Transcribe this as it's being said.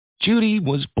Judy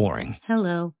was boring.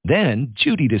 Hello. Then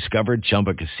Judy discovered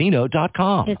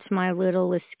ChumbaCasino.com. It's my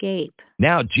little escape.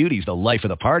 Now Judy's the life of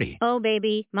the party. Oh,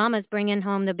 baby, mama's bringing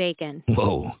home the bacon.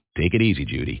 Whoa, take it easy,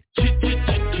 Judy.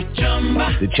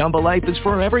 The Chumba life is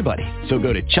for everybody. So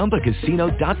go to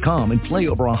ChumbaCasino.com and play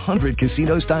over 100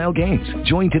 casino-style games.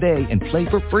 Join today and play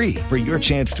for free for your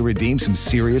chance to redeem some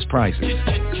serious prizes.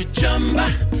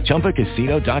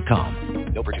 ChumbaCasino.com.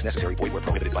 No purchase necessary. Void where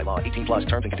prohibited by law. 18 plus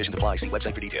terms and conditions apply. See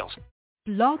website for details.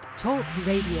 Blog Talk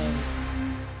Radio.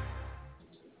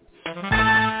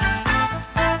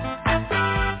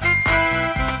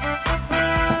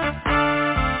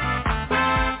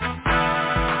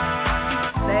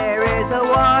 There is a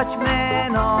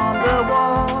watchman on the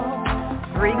wall,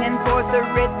 bringing forth the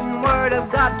written word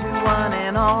of God to one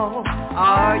and all.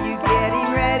 Are you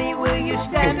getting ready? Will you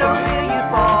stand or will you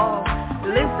fall?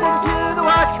 Listen to the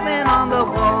watchman on the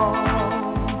wall.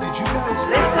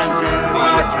 Listen to the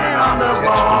watchman on the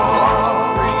wall.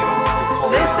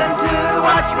 Listen to the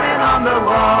watchman on the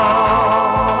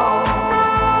wall.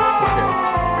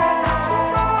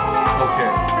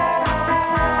 Okay.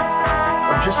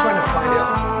 I'm just trying to find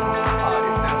out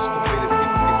if that's the way that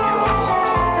people can hear on Blog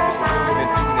Talk, because the way we've been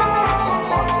doing it on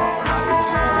Blog Talk, we're not able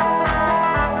to hear it.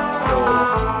 So,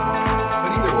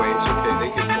 but either way, it's okay.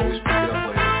 They can always pick it up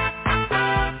later.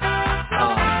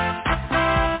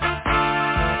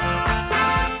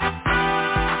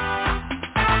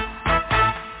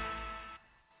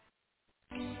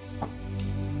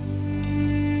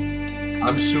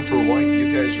 I'm super white. You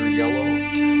guys are yellow,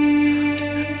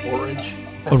 orange.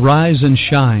 Arise and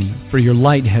shine, for your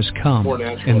light has come,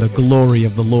 and the glory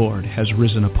of the Lord has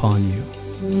risen upon you.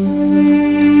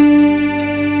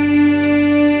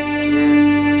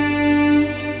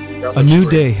 A new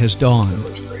day has dawned.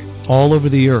 All over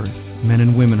the earth, men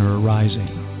and women are arising.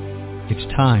 It's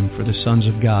time for the sons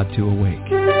of God to awake.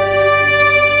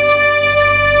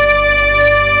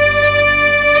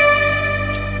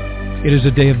 It is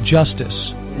a day of justice,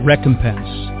 recompense,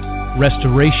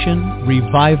 restoration,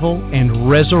 revival, and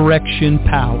resurrection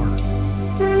power.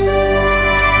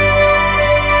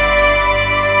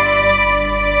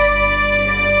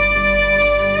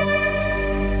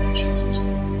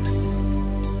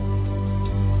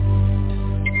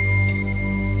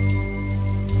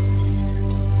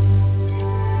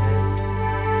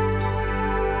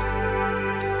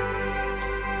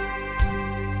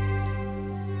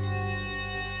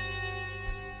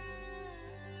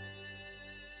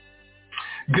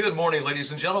 Good morning, ladies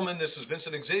and gentlemen. This is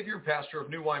Vincent Xavier, pastor of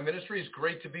New Wine Ministries.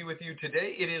 Great to be with you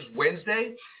today. It is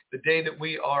Wednesday, the day that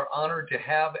we are honored to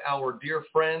have our dear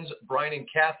friends, Brian and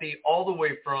Cathy, all the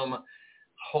way from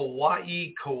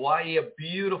Hawaii, Kauai, a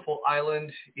beautiful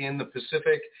island in the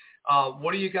Pacific.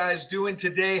 What are you guys doing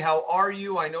today? How are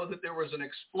you? I know that there was an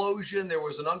explosion. There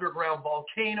was an underground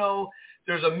volcano.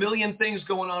 There's a million things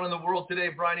going on in the world today,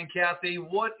 Brian and Cathy.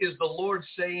 What is the Lord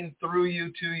saying through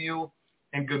you, to you?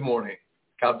 And good morning.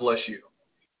 God bless you.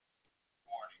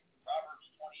 Proverbs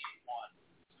 28:1.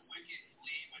 The wicked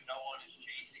flee when no one is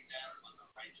chasing them, but the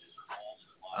righteous are always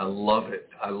alive. I love it.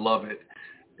 I love it.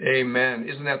 Amen.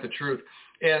 Isn't that the truth?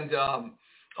 And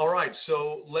all right,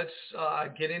 so let's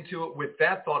get into it with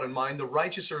that thought in mind. The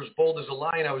righteous are as bold as a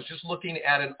lion. I was just looking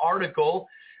at an article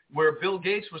where Bill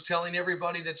Gates was telling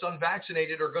everybody that's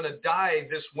unvaccinated are going to die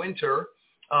this winter,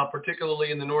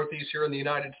 particularly in the Northeast here in the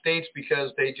United States,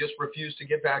 because they just refuse to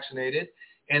get vaccinated.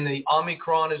 And the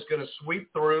Omicron is going to sweep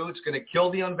through. It's going to kill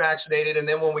the unvaccinated. And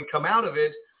then when we come out of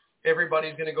it,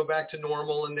 everybody's going to go back to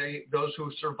normal. And those who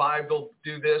survived will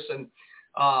do this. And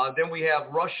then we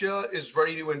have Russia is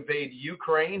ready to invade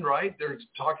Ukraine, right? They're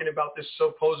talking about this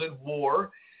supposed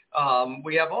war.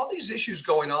 We have all these issues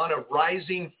going on, a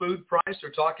rising food price.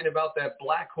 They're talking about that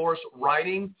black horse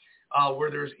riding,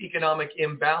 where there's economic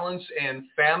imbalance and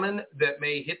famine that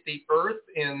may hit the earth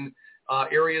in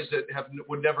areas that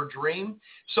would never dream.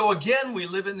 So again, we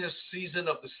live in this season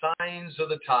of the signs of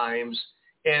the times,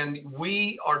 and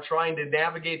we are trying to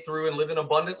navigate through and live an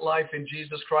abundant life in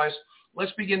Jesus Christ.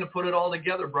 Let's begin to put it all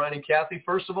together, Brian and Cathy.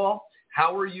 First of all,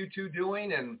 how are you two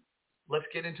doing? And let's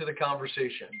get into the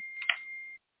conversation.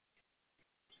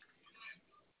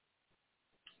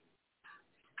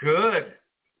 Good.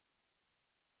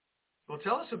 Well,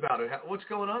 tell us about it. What's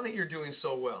going on that you're doing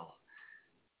so well?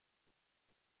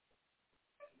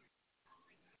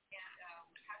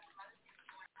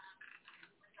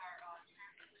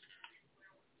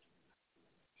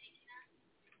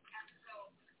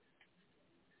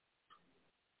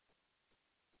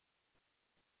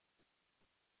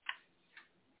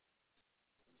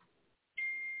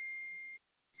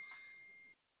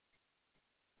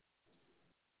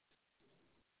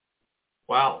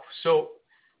 Wow. So,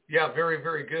 yeah, very,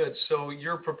 very good. So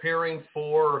you're preparing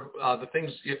for the things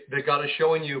that God is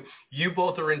showing you. You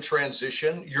both are in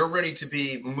transition. You're ready to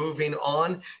be moving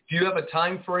on. Do you have a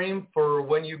time frame for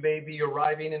when you may be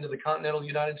arriving into the continental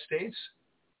United States?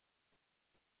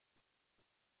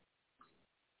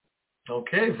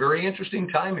 Okay, very interesting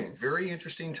timing. Very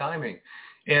interesting timing.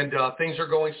 And things are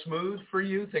going smooth for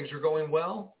you? Things are going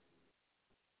well?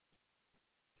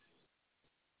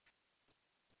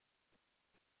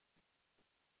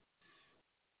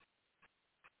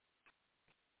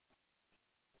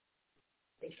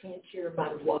 They can't hear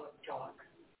my walk talk.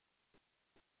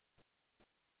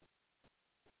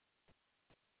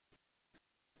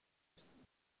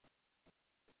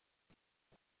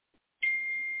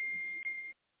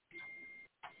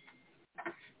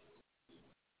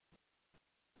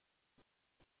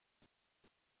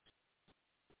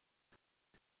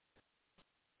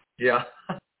 Yeah.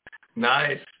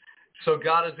 Nice. So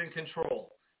God is in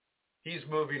control. He's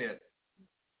moving it.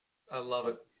 I love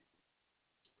it.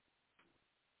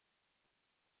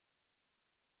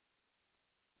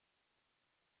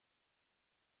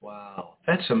 Wow.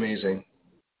 That's amazing.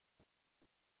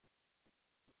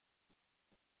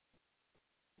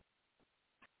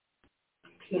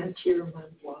 Can't hear my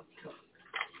walk talk.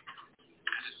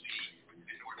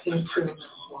 Can't hear my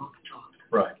walk talk.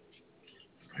 Right.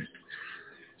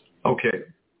 Okay.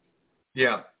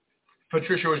 Yeah.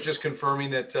 Patricia was just confirming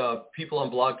that people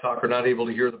on Blog Talk are not able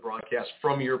to hear the broadcast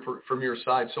from your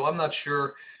side. So I'm not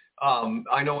sure.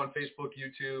 I know on Facebook,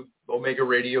 YouTube, Omega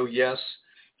Radio, yes,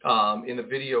 in the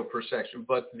video per section,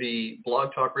 but the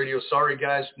Blog Talk Radio, sorry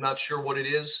guys, not sure what it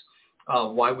is,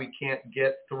 why we can't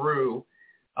get through,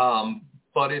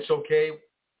 but it's okay.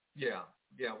 Yeah,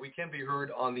 we can be heard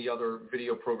on the other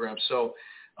video programs. So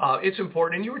it's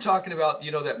important. And you were talking about,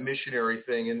 that missionary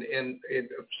thing. And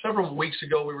several weeks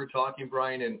ago we were talking,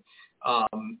 Brian, and,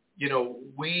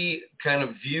 we kind of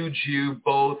viewed you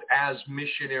both as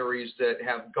missionaries that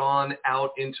have gone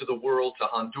out into the world to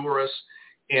Honduras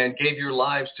and gave your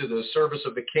lives to the service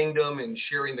of the kingdom and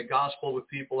sharing the gospel with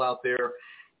people out there.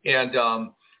 And,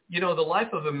 the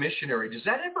life of a missionary, does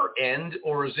that ever end,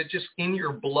 or is it just in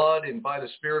your blood and by the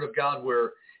Spirit of God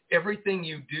where everything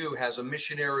you do has a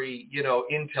missionary,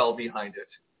 intel behind it?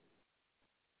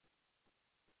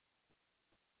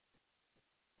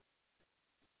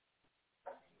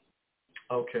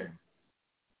 Okay.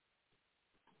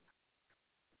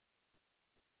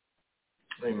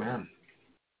 Amen.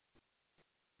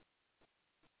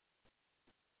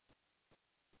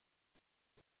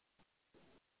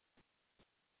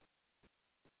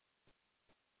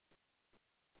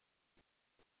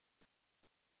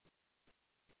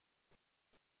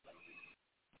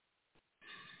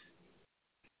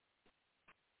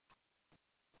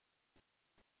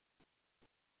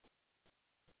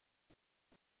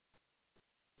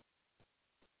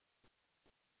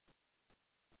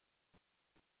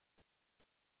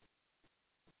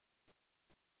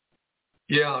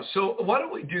 Yeah, so why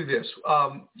don't we do this?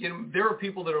 There are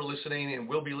people that are listening and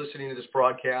will be listening to this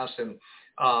broadcast, and,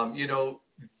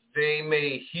 they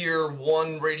may hear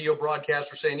one radio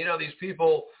broadcaster saying, these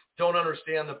people don't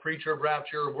understand the preacher of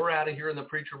rapture. We're out of here in the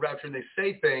preacher of rapture, and they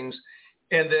say things.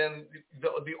 And then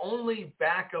the only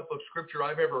backup of scripture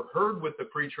I've ever heard with the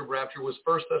preacher of rapture was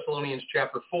 1 Thessalonians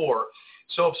chapter 4.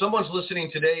 So if someone's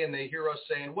listening today and they hear us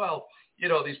saying, well,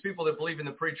 these people that believe in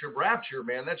the preacher of rapture,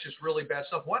 man, that's just really bad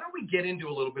stuff. Why don't we get into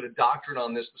a little bit of doctrine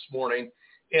on this morning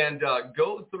and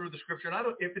go through the scripture?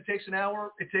 And if it takes an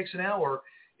hour, it takes an hour.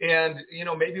 And,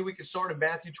 maybe we could start in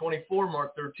Matthew 24,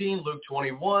 Mark 13, Luke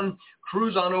 21,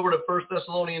 cruise on over to 1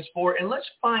 Thessalonians 4, and let's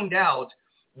find out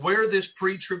where this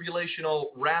pre-tribulational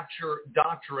rapture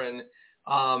doctrine,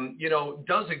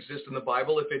 does exist in the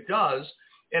Bible, if it does.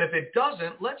 And if it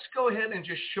doesn't, let's go ahead and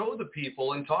just show the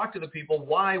people and talk to the people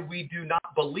why we do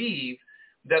not believe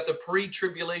that the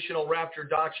pre-tribulational rapture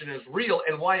doctrine is real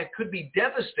and why it could be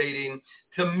devastating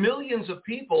to millions of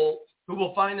people who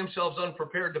will find themselves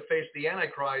unprepared to face the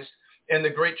Antichrist and the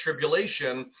Great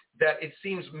Tribulation that it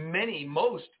seems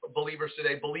most believers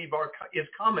today believe is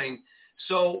coming.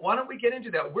 So why don't we get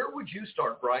into that? Where would you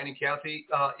start, Brian and Cathy,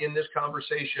 in this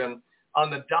conversation on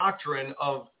the doctrine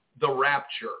of the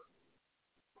rapture?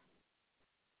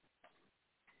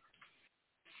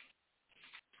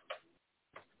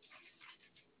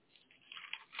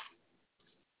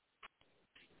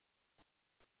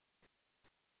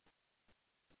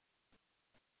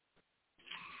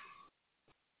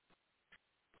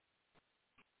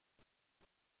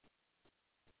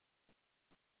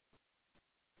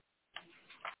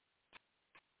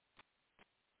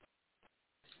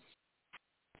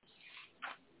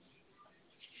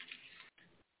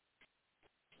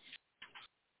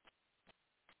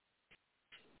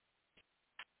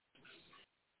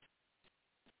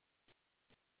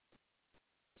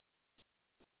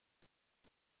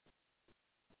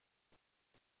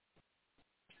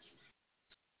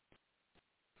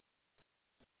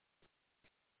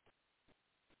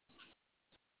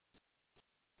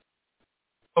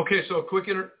 Okay, so a quick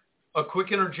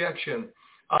interjection.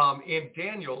 In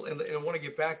Daniel, and I want to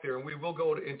get back there, and we will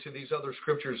go into these other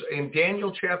scriptures. In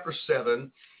Daniel chapter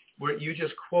 7, where you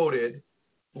just quoted,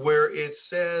 where it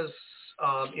says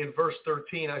in verse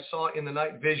 13, I saw in the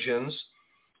night visions,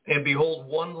 and behold,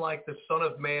 one like the Son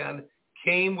of Man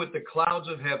came with the clouds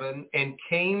of heaven and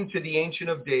came to the Ancient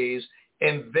of Days,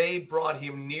 and they brought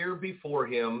him near before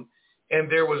him. And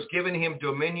there was given him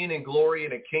dominion and glory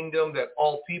and a kingdom that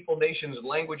all people, nations, and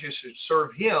languages should serve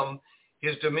him.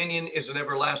 His dominion is an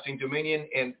everlasting dominion,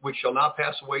 and which shall not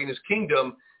pass away, in his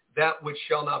kingdom that which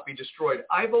shall not be destroyed.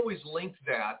 I've always linked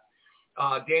that,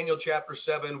 Daniel chapter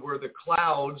 7, where the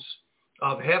clouds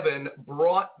of heaven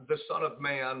brought the Son of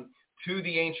Man to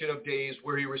the Ancient of Days,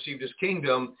 where he received his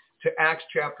kingdom, to Acts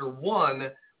chapter 1,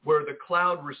 where the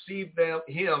cloud received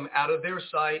him out of their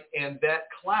sight, and that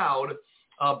cloud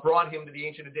brought him to the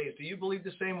Ancient of Days. Do you believe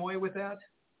the same way with that?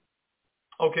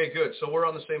 Okay, good. So we're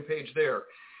on the same page there.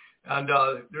 And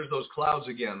there's those clouds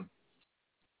again.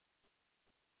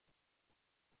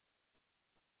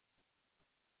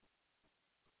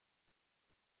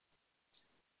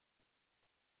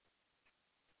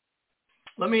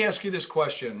 Let me ask you this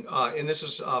question, and this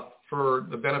is for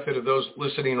the benefit of those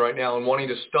listening right now and wanting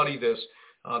to study this.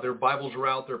 Their Bibles are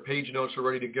out, their page notes are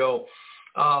ready to go.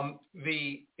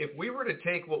 If we were to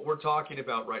take what we're talking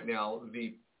about right now,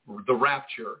 the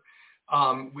rapture,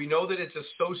 we know that it's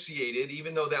associated,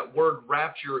 even though that word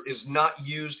rapture is not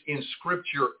used in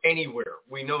Scripture anywhere.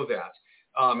 We know that.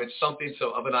 It's something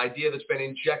of an idea that's been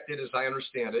injected, as I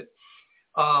understand it.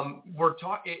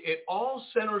 It all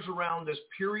centers around this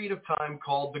period of time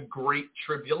called the Great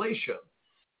Tribulation.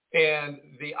 And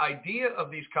the idea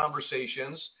of these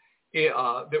conversations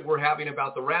that we're having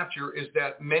about the rapture is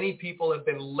that many people have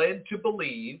been led to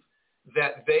believe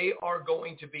that they are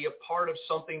going to be a part of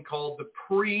something called the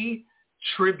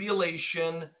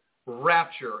pre-tribulation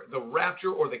rapture, the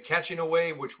rapture or the catching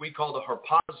away, which we call the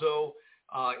harpazo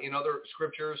in other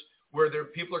scriptures, where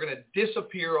people are going to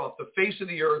disappear off the face of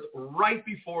the earth right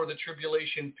before the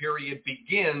tribulation period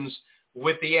begins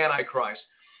with the Antichrist.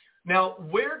 Now,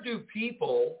 where do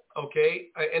people,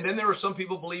 and then there are some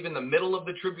people believe in the middle of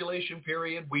the tribulation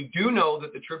period. We do know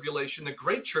that the tribulation, the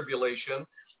Great Tribulation,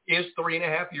 is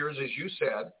 3.5 years, as you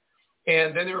said.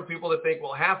 And then there are people that think,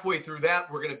 well, halfway through that,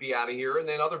 we're going to be out of here. And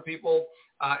then other people,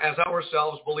 as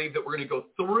ourselves, believe that we're going to go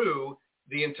through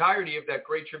the entirety of that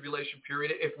Great Tribulation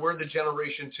period if we're the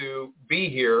generation to be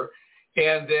here.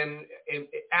 And then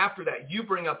after that, you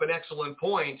bring up an excellent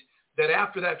point that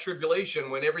after that tribulation,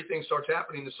 when everything starts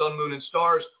happening, the sun, moon, and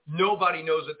stars, nobody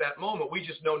knows at that moment. We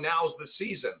just know now's the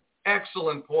season.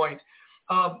 Excellent point.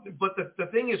 But the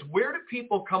thing is, where do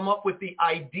people come up with the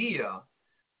idea,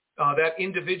 that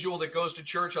individual that goes to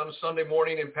church on a Sunday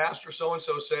morning and Pastor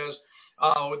so-and-so says,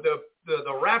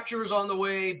 the rapture is on the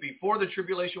way before the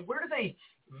tribulation? Where do they,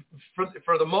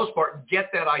 for the most part, get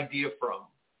that idea from?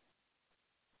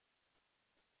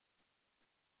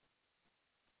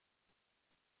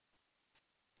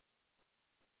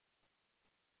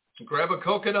 Grab a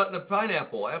coconut and a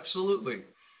pineapple, absolutely.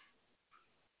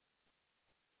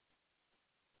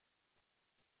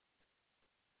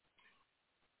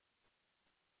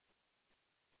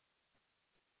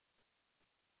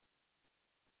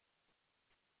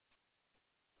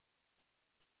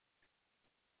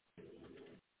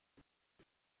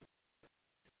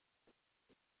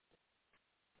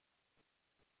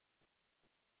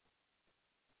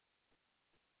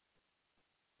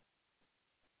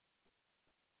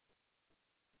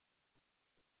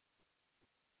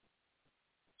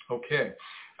 Okay,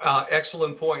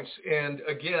 excellent points. And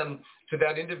again, to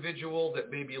that individual that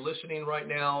may be listening right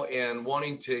now and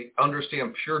wanting to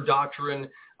understand pure doctrine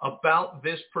about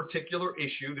this particular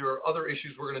issue, there are other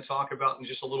issues we're going to talk about in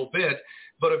just a little bit,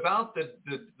 but about the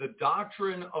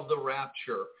doctrine of the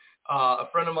rapture. A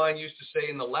friend of mine used to say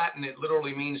in the Latin, it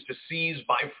literally means to seize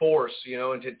by force,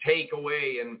 and to take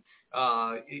away. And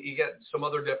you get some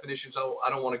other definitions I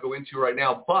don't want to go into right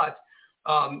now, but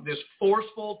this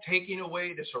forceful taking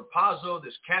away, this harpazo,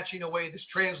 this catching away, this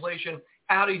translation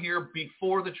out of here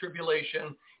before the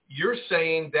tribulation, you're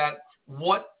saying that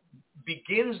what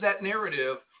begins that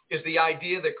narrative is the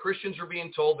idea that Christians are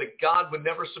being told that God would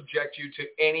never subject you to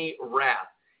any wrath.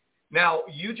 Now,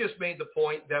 you just made the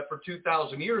point that for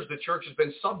 2,000 years, the church has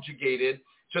been subjugated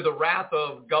to the wrath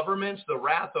of governments, the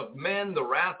wrath of men, the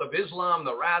wrath of Islam,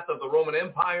 the wrath of the Roman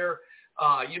Empire,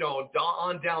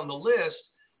 on down the list.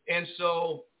 And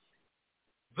so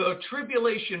the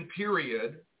tribulation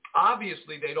period,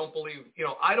 obviously they don't believe,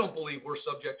 I don't believe we're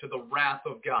subject to the wrath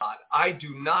of God. I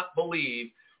do not believe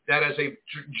that as a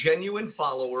genuine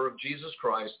follower of Jesus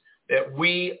Christ, that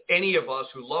any of us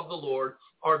who love the Lord,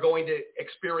 are going to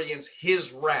experience his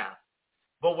wrath.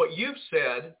 But what you've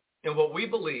said and what we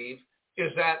believe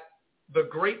is that the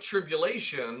Great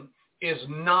Tribulation is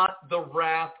not the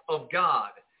wrath of God.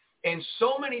 And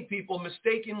so many people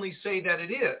mistakenly say that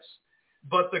it is.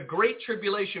 But the Great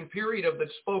Tribulation period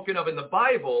that's spoken of in the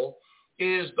Bible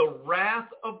is the wrath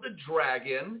of the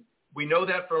dragon. We know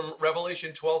that from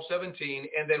Revelation 12:17,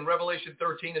 and then Revelation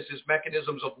 13 is his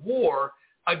mechanisms of war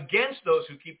against those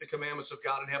who keep the commandments of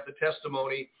God and have the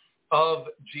testimony of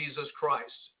Jesus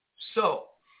Christ. So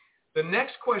the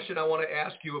next question I want to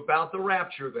ask you about the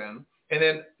rapture then, and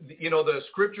then, the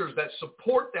scriptures that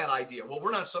support that idea. Well,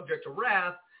 we're not subject to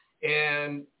wrath,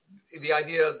 and the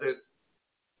idea that,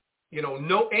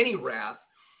 no any wrath,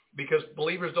 because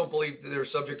believers don't believe that they're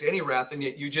subject to any wrath, and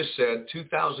yet you just said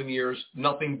 2,000 years,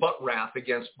 nothing but wrath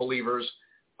against believers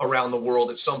around the world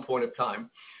at some point of time.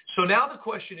 So now the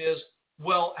question is,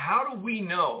 well, how do we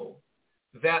know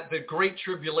that the Great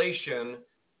Tribulation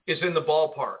is in the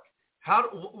ballpark?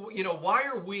 Why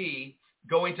are we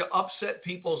going to upset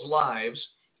people's lives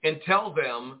and tell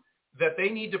them that they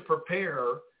need to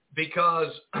prepare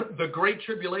because the Great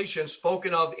Tribulation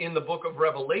spoken of in the book of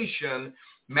Revelation,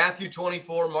 Matthew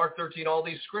 24, Mark 13, all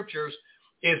these scriptures,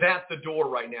 is at the door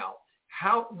right now?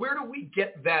 Where do we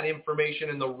get that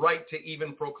information and the right to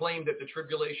even proclaim that the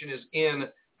tribulation is in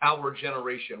our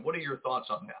generation? What are your thoughts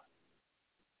on that?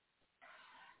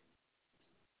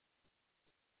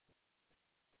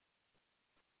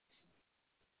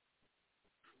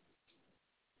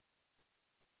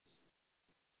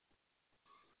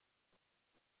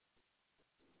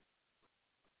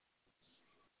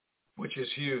 Which is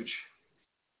huge.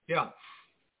 Yeah.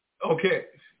 Okay.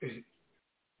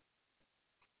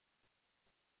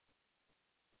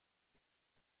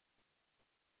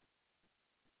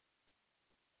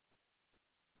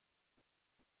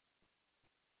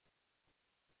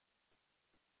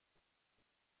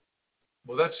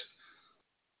 Well, that's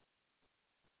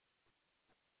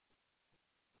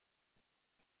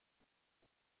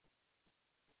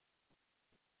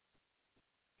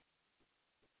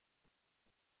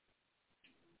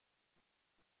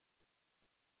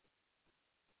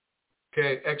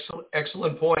okay.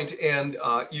 Excellent point. And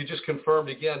you just confirmed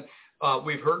again.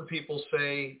 We've heard people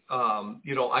say, I'm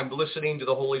listening to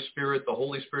the Holy Spirit. The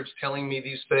Holy Spirit's telling me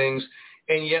these things.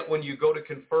 And yet when you go to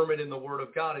confirm it in the Word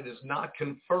of God, it is not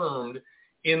confirmed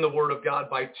in the Word of God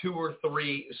by 2 or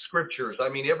 3 scriptures. I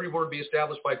mean, every word be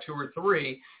established by 2 or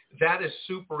 3. That is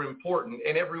super important.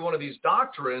 And every one of these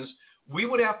doctrines, we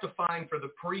would have to find for the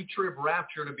pre-trib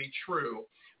rapture to be true,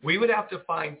 we would have to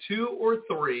find 2 or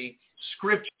 3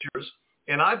 scriptures,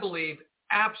 and I believe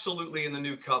absolutely in the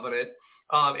New Covenant,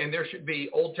 and there should be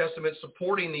Old Testament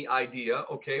supporting the idea,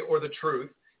 okay, or the truth,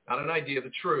 not an idea,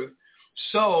 the truth.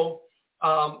 So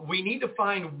we need to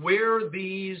find where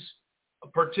these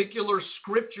particular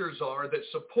scriptures are that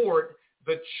support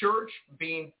the church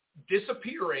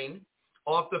disappearing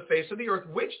off the face of the earth,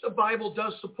 which the Bible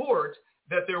does support,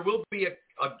 that there will be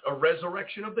a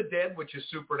resurrection of the dead, which is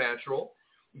supernatural.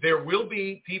 There will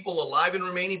be people alive and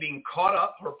remaining being caught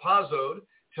up, harpazoed,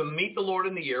 to meet the Lord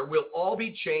in the air. We'll all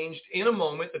be changed in a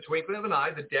moment, the twinkling of an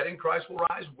eye. The dead in Christ will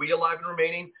rise. We alive and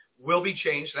remaining will be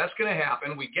changed. That's going to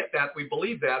happen. We get that. We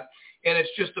believe that. And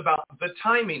it's just about the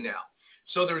timing now.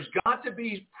 So there's got to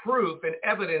be proof and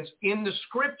evidence in the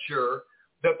scripture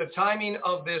that the timing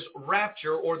of this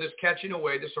rapture or this catching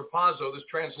away, this harpazo, this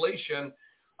translation,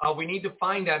 we need to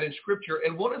find that in scripture.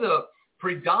 And one of the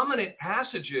predominant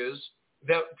passages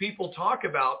that people talk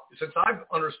about, since I've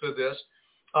understood this,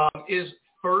 is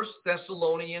 1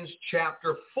 Thessalonians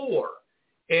chapter 4.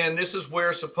 And this is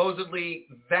where supposedly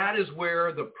that is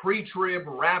where the pre-trib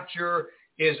rapture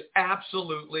is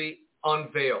absolutely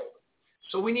unveiled.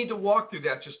 So we need to walk through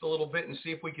that just a little bit and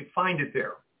see if we can find it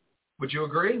there. Would you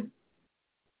agree?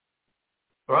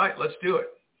 All right, let's do it.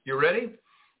 You ready?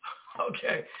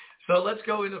 Okay. So let's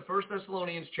go into 1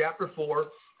 Thessalonians chapter 4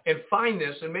 and find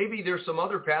this. And maybe there's some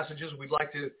other passages we'd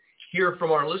like to hear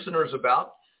from our listeners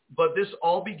about. But this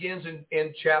all begins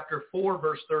in chapter 4,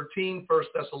 verse 13, 1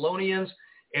 Thessalonians.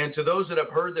 And to those that have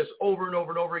heard this over and over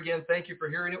and over again, thank you for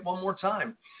hearing it one more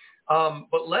time.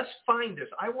 But let's find this.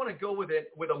 I want to go with it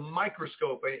with a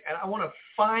microscope, and I want to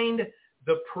find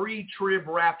the pre-trib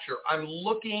rapture. I'm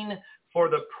looking for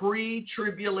the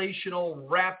pre-tribulational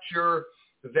rapture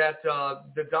that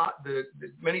the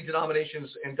many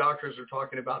denominations and doctrines are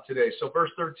talking about today. So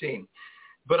verse 13.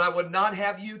 But I would not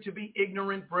have you to be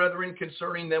ignorant, brethren,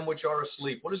 concerning them which are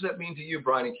asleep. What does that mean to you,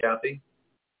 Brian and Cathy?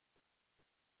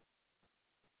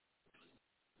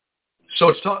 So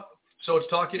it's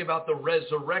talking about the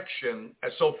resurrection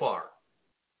so far.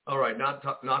 All right, not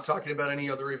talking about any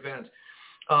other event.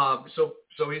 So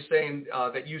he's saying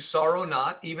that you sorrow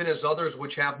not, even as others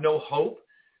which have no hope.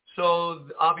 So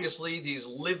obviously these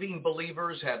living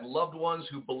believers had loved ones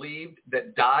who believed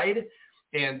that died.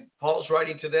 And Paul's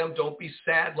writing to them, don't be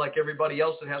sad like everybody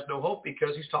else that has no hope,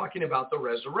 because he's talking about the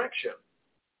resurrection.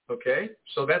 Okay,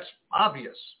 so that's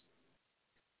obvious.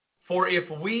 For if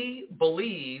we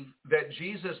believe that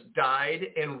Jesus died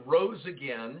and rose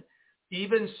again,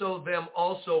 even so them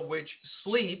also which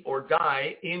sleep or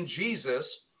die in Jesus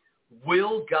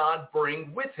will God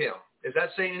bring with him. Is that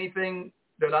saying anything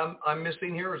that I'm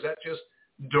missing here? Or is that just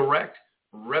direct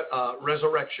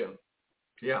resurrection?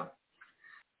 Yeah.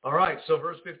 All right, so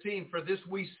verse 15, for this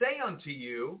we say unto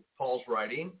you, Paul's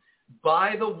writing,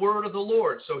 by the word of the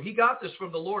Lord. So he got this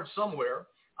from the Lord somewhere.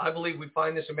 I believe we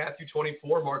find this in Matthew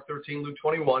 24, Mark 13, Luke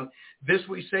 21. This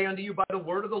we say unto you by the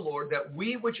word of the Lord, that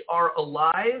we which are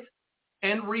alive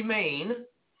and remain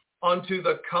unto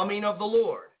the coming of the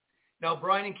Lord. Now,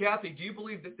 Brian and Cathy, do you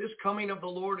believe that this coming of the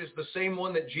Lord is the same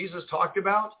one that Jesus talked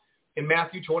about in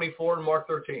Matthew 24 and Mark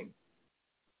 13?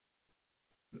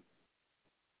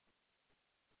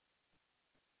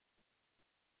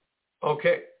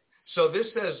 Okay, so this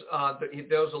says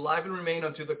those alive and remain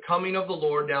unto the coming of the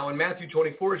Lord. Now, in Matthew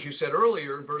 24, as you said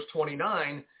earlier, in verse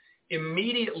 29,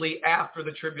 immediately after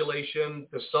the tribulation,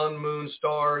 the sun, moon,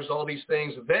 stars, all these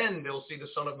things, then they'll see the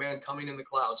Son of Man coming in the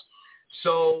clouds.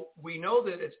 So we know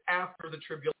that it's after the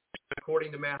tribulation,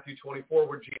 according to Matthew 24,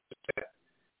 where Jesus said,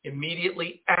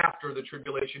 immediately after the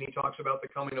tribulation, he talks about the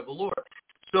coming of the Lord.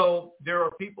 So there are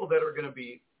people that are going to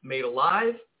be made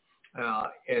alive,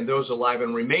 and those alive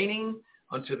and remaining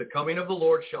unto the coming of the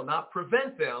Lord shall not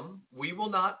prevent them. We will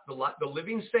not, the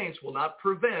living saints will not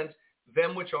prevent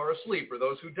them which are asleep, or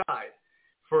those who died.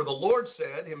 For the Lord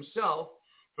said himself,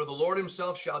 for the Lord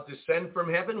himself shall descend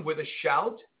from heaven with a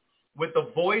shout, with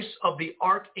the voice of the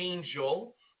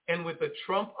archangel, and with the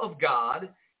trump of God,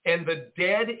 and the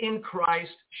dead in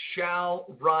Christ shall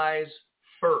rise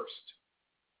first.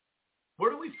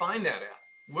 Where do we find that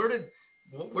at?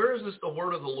 Where is this the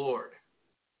word of the Lord?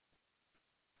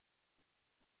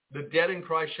 The dead in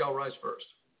Christ shall rise first.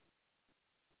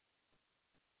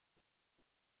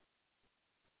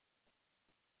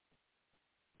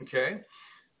 Okay,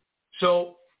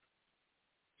 so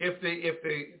if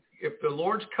the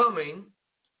Lord's coming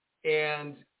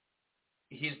and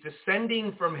he's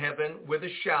descending from heaven with a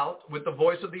shout, with the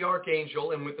voice of the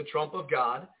archangel and with the trump of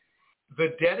God,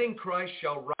 the dead in Christ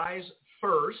shall rise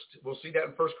first. We'll see that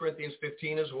in 1 Corinthians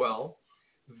 15 as well.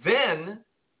 Then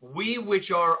we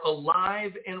which are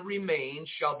alive and remain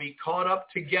shall be caught up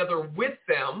together with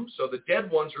them. So the dead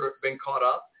ones have been caught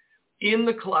up in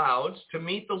the clouds to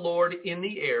meet the Lord in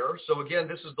the air. So again,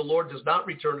 this is the Lord does not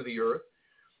return to the earth.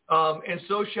 And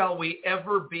so shall we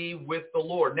ever be with the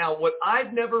Lord. Now, what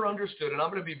I've never understood, and I'm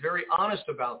going to be very honest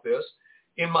about this,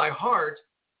 in my heart,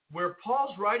 where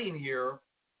Paul's writing here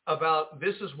about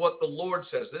this is what the Lord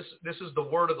says, this is the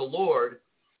word of the Lord,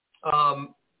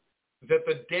 that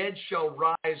the dead shall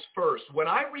rise first. When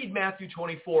I read Matthew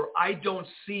 24, I don't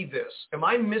see this. Am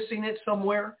I missing it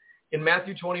somewhere in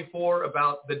Matthew 24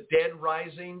 about the dead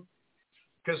rising?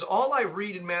 Because all I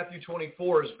read in Matthew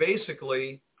 24 is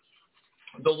basically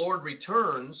the Lord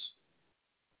returns,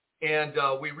 and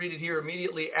we read it here,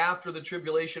 immediately after the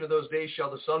tribulation of those days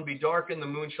shall the sun be darkened, the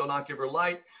moon shall not give her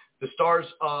light, the stars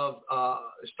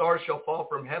shall fall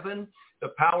from heaven,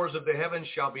 the powers of the heavens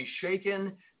shall be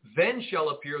shaken, then shall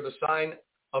appear the sign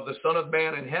of the Son of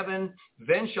Man in heaven,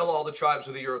 then shall all the tribes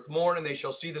of the earth mourn, and they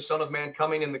shall see the Son of Man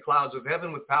coming in the clouds of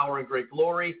heaven with power and great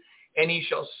glory, and he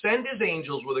shall send his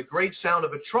angels with a great sound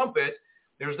of a trumpet,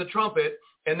 there's the trumpet,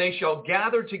 and they shall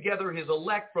gather together his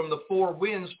elect from the four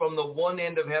winds, from the one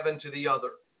end of heaven to the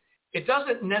other. It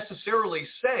doesn't necessarily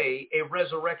say a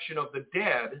resurrection of the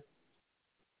dead,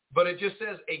 but it just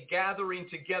says a gathering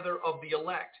together of the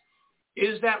elect.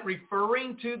 Is that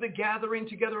referring to the gathering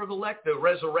together of the elect, the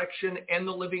resurrection and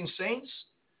the living saints?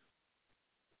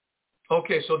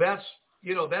 Okay, so that's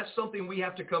something we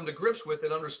have to come to grips with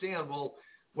and understand, well,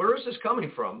 where is this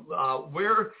coming from?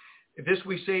 This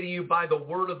we say to you by the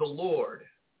word of the Lord,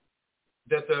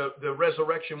 that the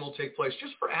resurrection will take place,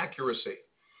 just for accuracy.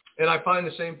 And I find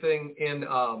the same thing in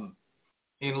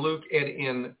Luke and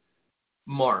in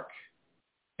Mark.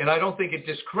 And I don't think it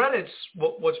discredits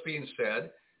what's being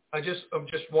said. I'm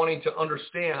just wanting to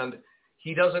understand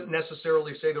he doesn't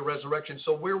necessarily say the resurrection.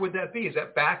 So where would that be? Is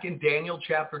that back in Daniel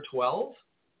chapter 12?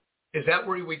 Is that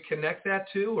where we connect that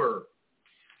to? Or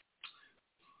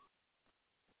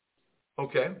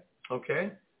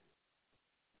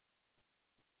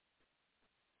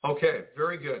Okay,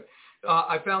 very good.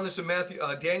 I found this in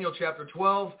Daniel chapter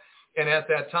 12. And at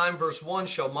that time, verse 1,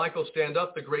 shall Michael stand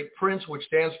up, the great prince, which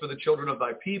stands for the children of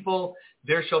thy people.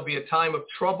 There shall be a time of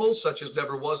trouble, such as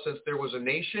never was since there was a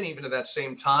nation, even at that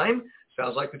same time.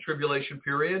 Sounds like the tribulation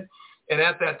period. And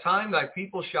at that time, thy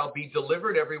people shall be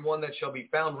delivered, every one that shall be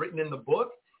found written in the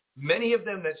book. Many of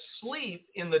them that sleep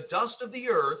in the dust of the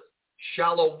earth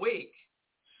shall awake,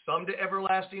 some to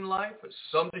everlasting life,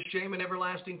 some to shame and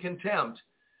everlasting contempt.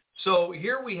 So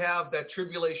here we have that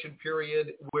tribulation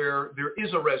period where there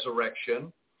is a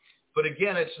resurrection, but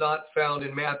again, it's not found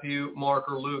in Matthew, Mark,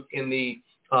 or Luke in the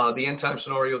end time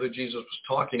scenario that Jesus was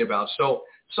talking about. So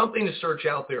something to search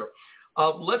out there.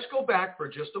 Let's go back for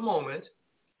just a moment.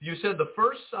 You said the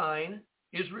first sign,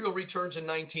 Israel returns in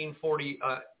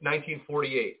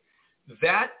 1948.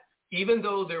 That, even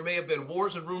though there may have been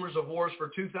wars and rumors of wars for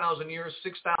 2,000 years,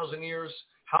 6,000 years,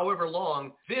 however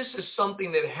long, this is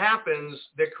something that happens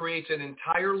that creates an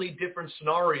entirely different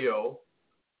scenario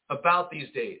about these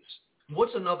days.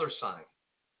 What's another sign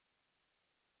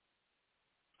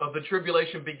of the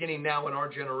tribulation beginning now in our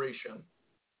generation?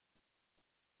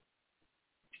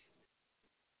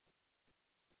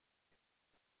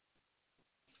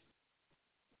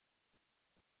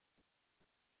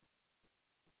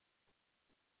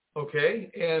 Okay,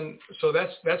 and so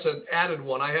that's an added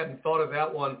one. I hadn't thought of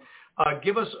that one.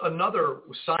 Give us another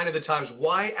sign of the times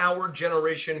why our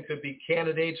generation could be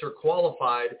candidates or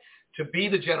qualified to be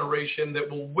the generation that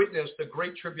will witness the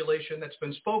great tribulation that's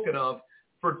been spoken of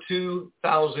for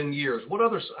 2,000 years. What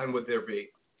other sign would there be?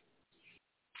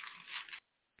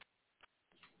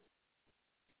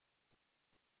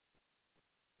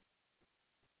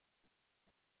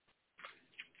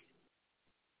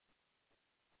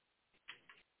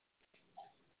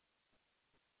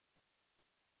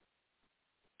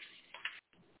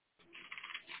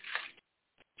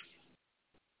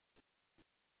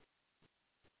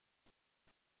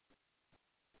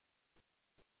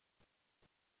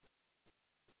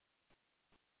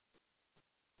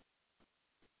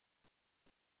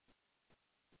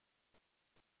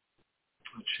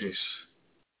 Oh, jeez.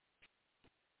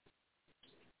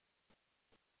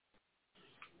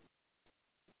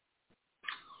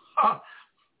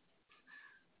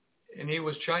 And he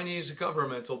was Chinese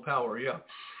governmental power, yeah.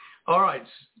 All right.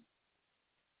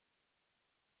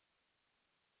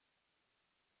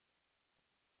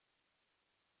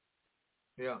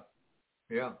 Yeah,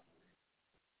 yeah.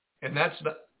 And that's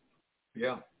not,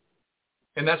 yeah.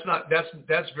 And that's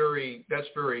very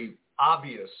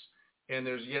obvious. And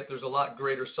there's a lot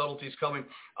greater subtleties coming.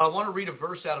 I want to read a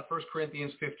verse out of 1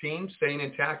 Corinthians 15, staying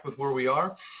intact with where we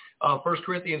are. 1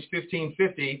 Corinthians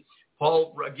 15:50,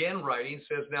 Paul again writing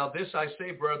says, now this I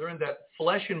say, brethren, that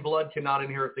flesh and blood cannot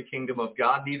inherit the kingdom of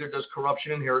God, neither does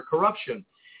corruption inherit corruption.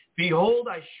 Behold,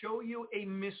 I show you a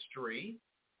mystery.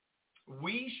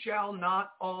 We shall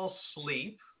not all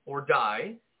sleep or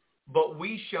die, but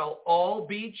we shall all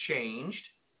be changed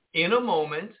in a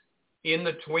moment, in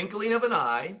the twinkling of an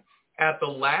eye, at the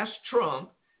last trump,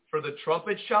 for the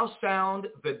trumpet shall sound,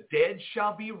 the dead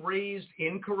shall be raised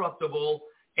incorruptible,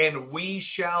 and we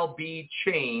shall be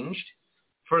changed.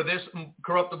 For this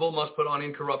corruptible must put on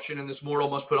incorruption, and this mortal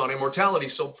must put on immortality.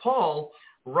 So Paul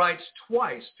writes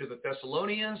twice to the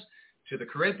Thessalonians, to the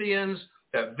Corinthians,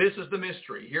 that this is the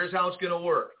mystery. Here's how it's going to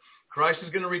work. Christ is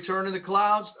going to return in the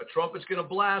clouds. A trumpet's going to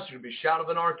blast. There's going to be a shout of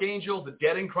an archangel. The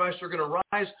dead in Christ are going to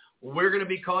rise. We're going to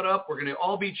be caught up. We're going to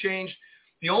all be changed.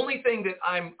 The only thing that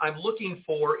I'm looking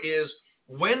for is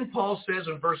when Paul says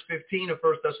in verse 15 of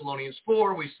 1 Thessalonians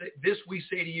 4, we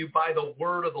say to you by the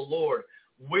word of the Lord.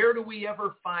 Where do we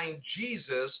ever find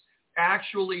Jesus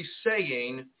actually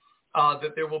saying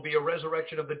that there will be a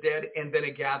resurrection of the dead and then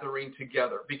a gathering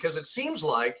together? Because it seems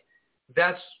like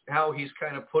that's how he's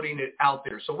kind of putting it out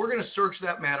there. So we're going to search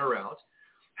that matter out.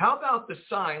 How about the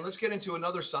sign? Let's get into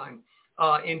another sign.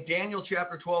 In Daniel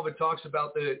chapter 12, it talks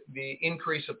about the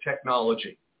increase of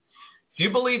technology. Do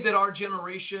you believe that our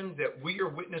generation that we are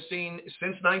witnessing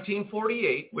since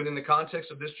 1948, within the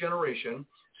context of this generation,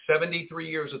 73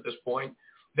 years at this point,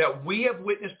 that we have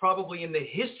witnessed probably in the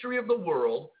history of the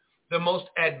world the most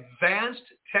advanced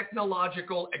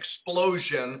technological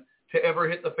explosion to ever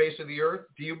hit the face of the earth?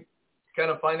 Do you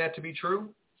kind of find that to be true?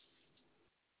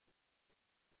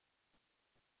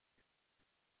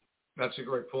 That's a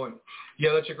great point.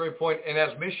 Yeah, that's a great point. And as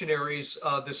missionaries,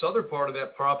 this other part of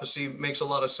that prophecy makes a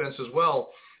lot of sense as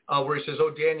well, where he says, oh,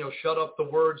 Daniel, shut up the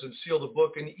words and seal the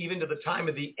book. And even to the time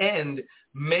of the end,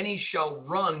 many shall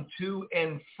run to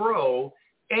and fro,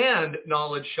 and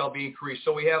knowledge shall be increased.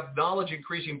 So we have knowledge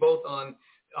increasing both on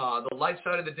the light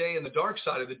side of the day and the dark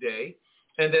side of the day.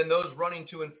 And then those running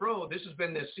to and fro. This has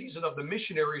been the season of the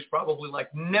missionaries probably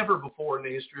like never before in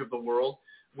the history of the world,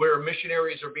 where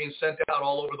missionaries are being sent out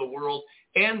all over the world,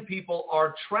 and people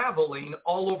are traveling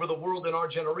all over the world in our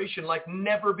generation like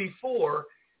never before.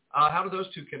 How do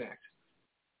those two connect?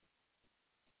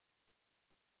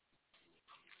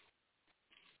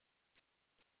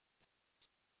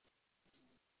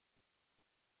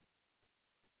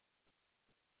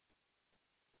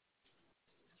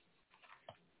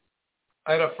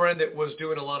 I had a friend that was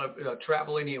doing a lot of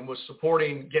traveling and was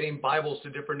supporting getting Bibles to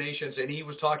different nations, and he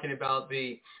was talking about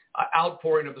the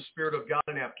outpouring of the Spirit of God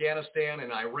in Afghanistan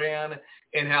and Iran,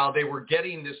 and how they were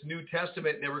getting this New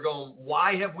Testament, and they were going,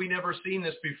 why have we never seen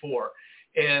this before?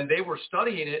 And they were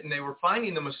studying it, and they were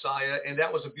finding the Messiah, and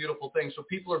that was a beautiful thing. So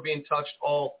people are being touched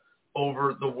all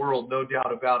over the world, no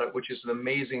doubt about it, which is an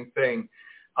amazing thing.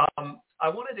 I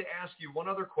wanted to ask you one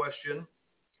other question,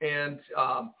 and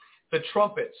the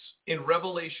trumpets in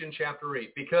Revelation chapter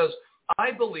 8, because I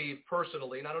believe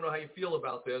personally, and I don't know how you feel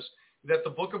about this, that the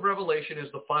book of Revelation is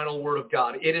the final word of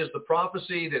God. It is the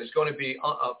prophecy that is going to be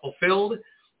fulfilled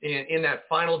in that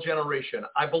final generation.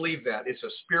 I believe that. It's a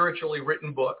spiritually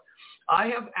written book. I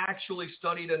have actually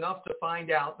studied enough to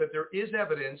find out that there is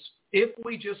evidence, if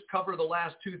we just cover the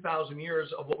last 2,000 years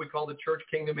of what we call the church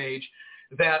kingdom age,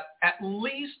 that at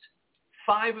least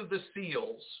 5 of the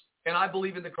seals, and I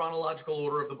believe in the chronological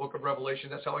order of the book of Revelation.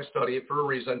 That's how I study it for a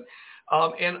reason.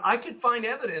 And I could find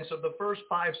evidence of the first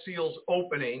 5 seals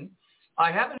opening.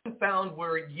 I haven't found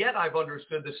where yet I've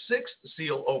understood the 6th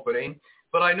seal opening,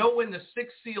 but I know when the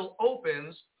 6th seal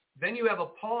opens, then you have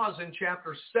a pause in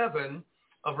chapter 7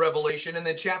 of Revelation, and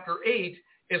then chapter 8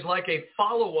 is like a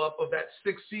follow-up of that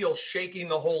 6th seal shaking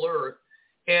the whole earth,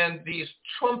 and these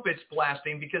trumpets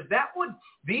blasting, because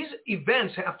these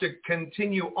events have to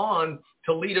continue on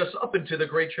to lead us up into the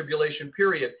Great Tribulation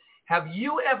period. Have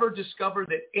you ever discovered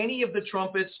that any of the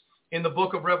trumpets in the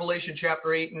book of Revelation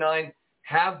chapter 8 and 9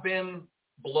 have been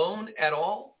blown at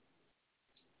all?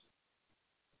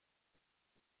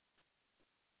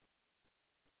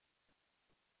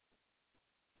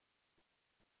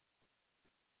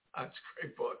 That's a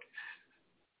great book.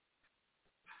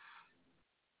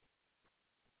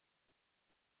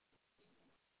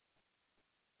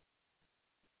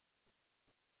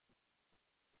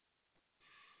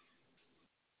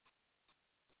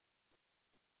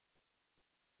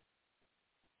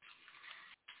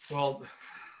 Well,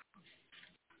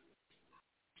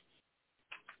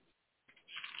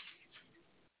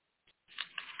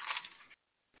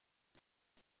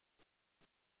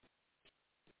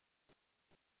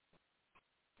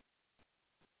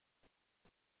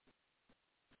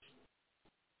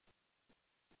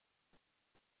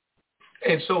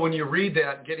 and so when you read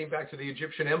that, getting back to the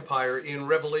Egyptian Empire in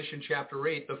Revelation chapter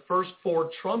 8, the first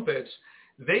 4 trumpets,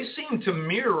 they seem to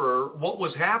mirror what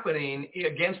was happening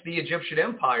against the Egyptian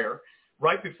Empire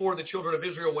right before the children of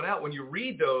Israel went out. When you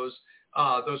read those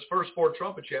first 4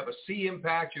 trumpets, you have a sea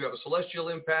impact, you have a celestial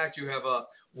impact, you have a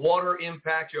water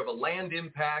impact, you have a land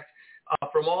impact.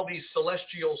 From all these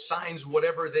celestial signs,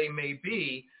 whatever they may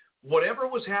be, whatever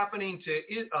was happening to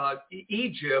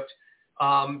Egypt,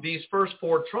 these first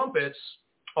 4 trumpets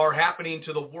are happening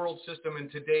to the world system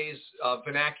in today's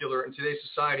vernacular, in today's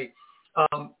society.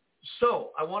 So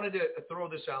I wanted to throw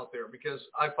this out there because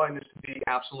I find this to be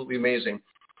absolutely amazing.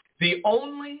 The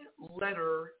only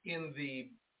letter in the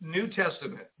New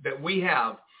Testament that we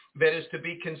have that is to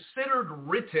be considered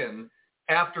written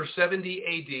after 70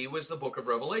 AD was the book of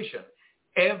Revelation.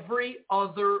 Every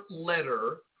other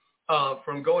letter,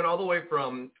 from going all the way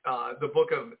from the book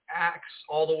of Acts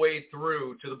all the way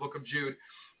through to the book of Jude,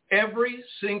 every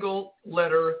single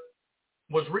letter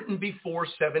was written before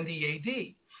 70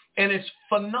 AD. And it's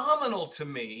phenomenal to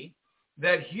me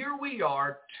that here we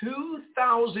are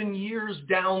 2,000 years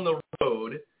down the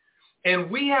road,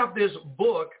 and we have this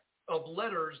book of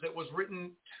letters that was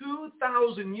written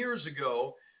 2,000 years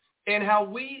ago, and how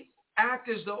we act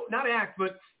as though, not act,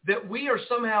 but that we are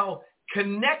somehow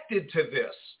connected to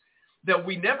this, that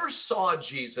we never saw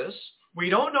Jesus. We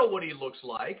don't know what he looks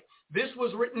like. This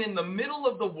was written in the middle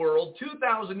of the world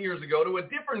 2,000 years ago to a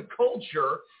different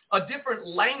culture, a different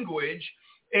language.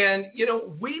 And,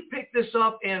 we pick this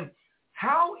up, and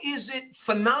how is it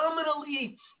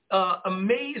phenomenally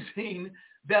amazing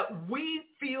that we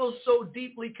feel so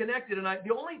deeply connected? And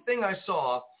the only thing I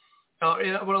saw,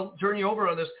 and I want to turn you over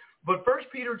on this, but 1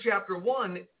 Peter chapter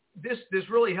 1, this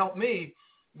really helped me,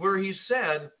 where he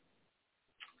said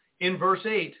in verse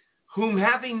 8, whom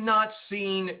having not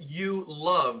seen you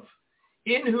love,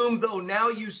 in whom though now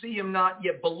you see him not,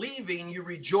 yet believing you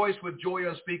rejoice with joy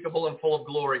unspeakable and full of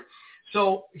glory.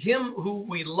 So him who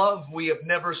we love, we have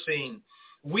never seen.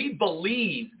 We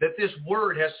believe that this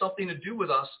word has something to do with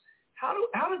us. How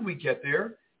did we get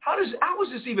there? How is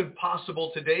this even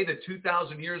possible today that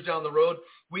 2,000 years down the road,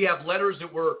 we have letters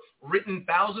that were written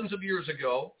thousands of years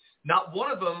ago, not one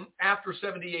of them after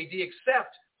 70 AD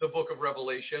except the book of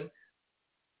Revelation?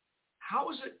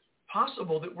 How is it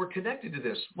possible that we're connected to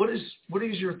this? What is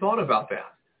your thought about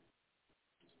that?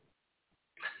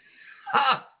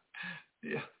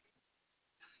 Yeah.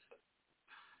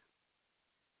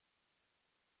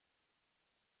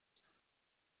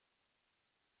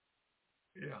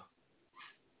 Yeah.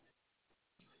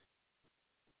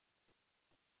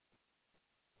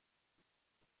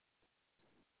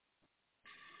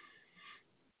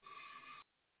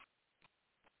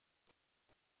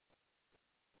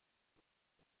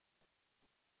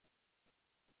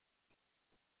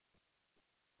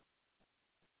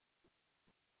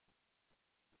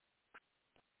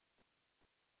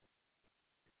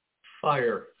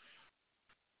 Fire.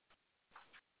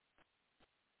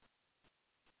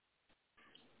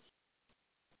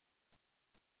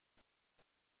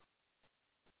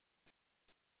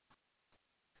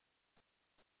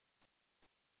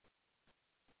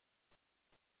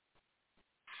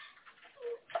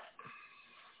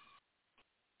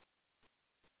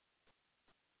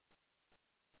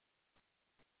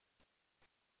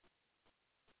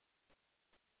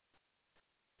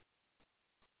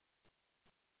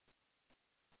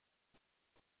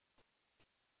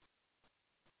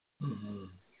 Mm-hmm.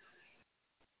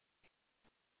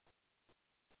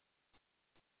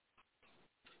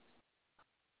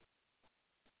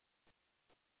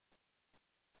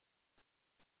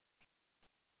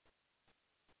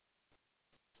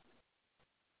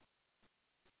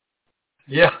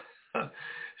 Yeah.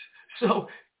 So,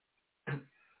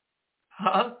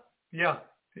 yeah.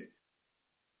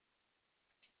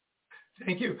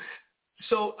 Thank you.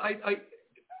 So I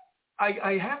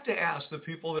have to ask the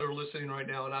people that are listening right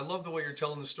now, and I love the way you're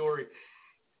telling the story.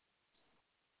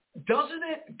 Doesn't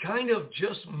it kind of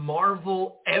just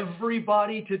marvel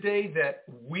everybody today that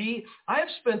I have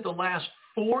spent the last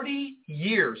 40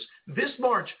 years, this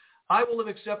March, I will have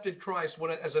accepted Christ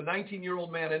as a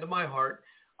 19-year-old man into my heart,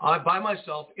 by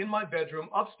myself, in my bedroom,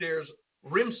 upstairs,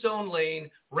 Rimstone Lane,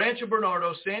 Rancho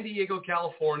Bernardo, San Diego,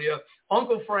 California,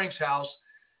 Uncle Frank's house.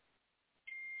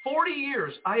 40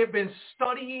 years I have been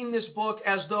studying this book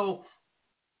as though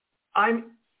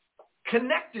I'm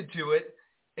connected to it,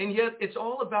 and yet it's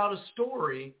all about a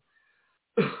story.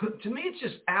 To me, it's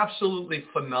just absolutely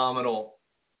phenomenal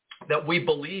that we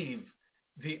believe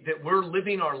that we're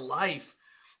living our life,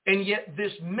 and yet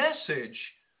this message,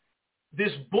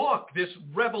 this book, this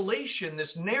revelation, this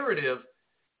narrative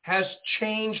has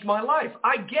changed my life.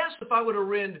 I guess if I would have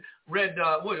read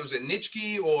what was it,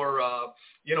 Nietzsche or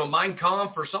Mein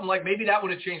Kampf or something like, maybe that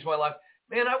would have changed my life.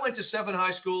 Man, I went to 7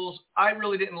 high schools. I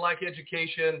really didn't like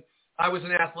education. I was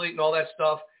an athlete and all that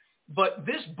stuff. But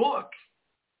this book,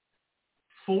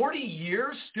 40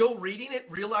 years still reading it,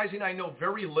 realizing I know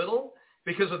very little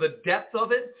because of the depth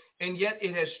of it, and yet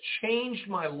it has changed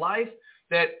my life.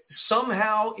 That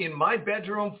somehow in my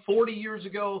bedroom 40 years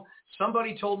ago,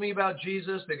 somebody told me about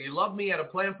Jesus, that he loved me, had a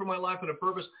plan for my life and a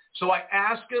purpose. So I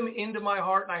asked him into my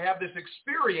heart, and I have this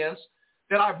experience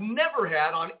that I've never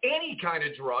had on any kind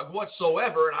of drug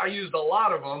whatsoever, and I used a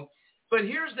lot of them. But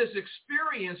here's this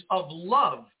experience of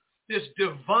love, this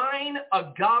divine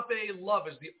agape love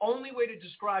is the only way to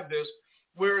describe this,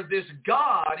 where this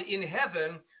God in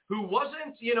heaven who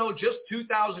wasn't, just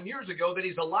 2,000 years ago, that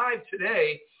he's alive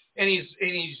today, and he's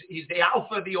the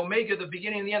Alpha, the Omega, the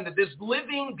beginning and the end, that this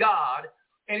living God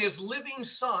and his living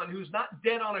Son, who's not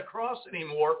dead on a cross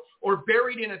anymore or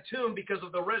buried in a tomb because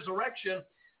of the resurrection,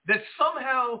 that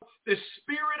somehow the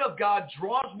Spirit of God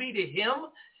draws me to him,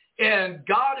 and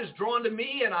God is drawn to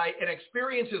me, and I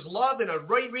experience his love, and I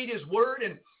read his word,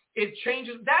 and it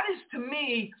changes. That is, to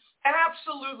me,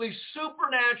 absolutely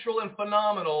supernatural and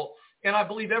phenomenal, and I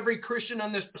believe every Christian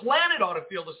on this planet ought to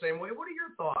feel the same way. What are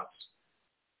your thoughts?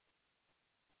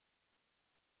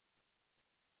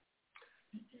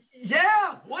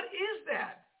 Yeah, what is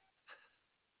that?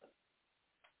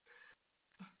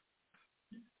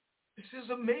 This is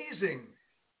amazing.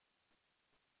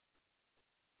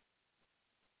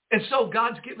 And so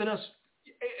God's given us,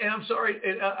 and I'm sorry,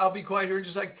 and I'll be quiet here,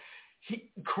 just like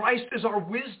Christ is our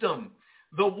wisdom.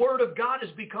 The Word of God has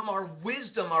become our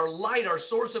wisdom, our light, our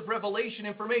source of revelation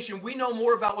information. We know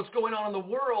more about what's going on in the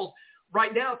world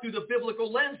right now through the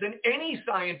biblical lens than any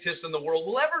scientist in the world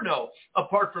will ever know,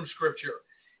 apart from Scripture.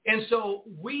 And so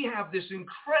we have this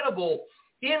incredible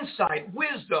insight,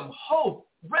 wisdom, hope,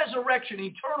 resurrection,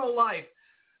 eternal life.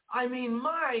 I mean,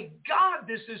 my God,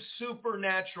 this is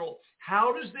supernatural.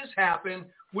 How does this happen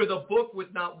with a book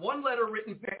with not one letter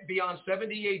written beyond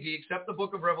 70 AD, except the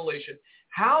book of Revelation?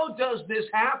 How does this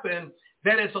happen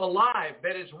that it's alive,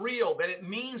 that it's real, that it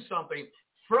means something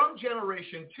from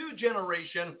generation to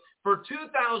generation for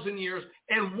 2,000 years,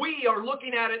 and we are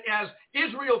looking at it as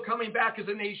Israel coming back as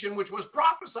a nation, which was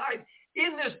prophesied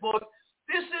in this book?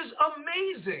 This is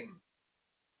amazing.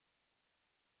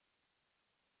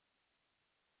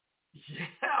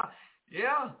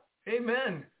 Yeah,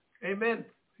 amen,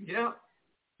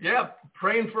 yeah,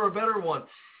 praying for a better one.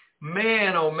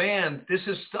 Man, oh man, this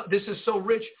is so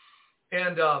rich,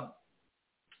 and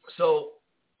so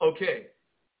okay.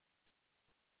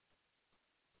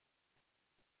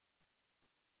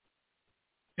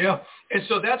 Yeah, and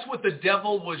so that's what the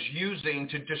devil was using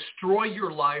to destroy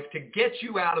your life, to get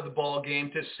you out of the ball game,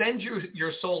 to send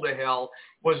your soul to hell,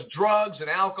 was drugs and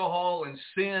alcohol and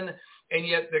sin. And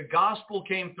yet the gospel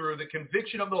came through, the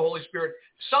conviction of the Holy Spirit.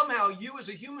 Somehow you as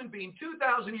a human being,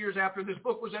 2,000 years after this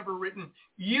book was ever written,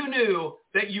 you knew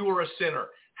that you were a sinner.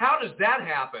 How does that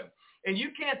happen? And you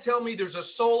can't tell me there's a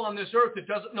soul on this earth that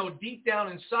doesn't know deep down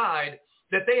inside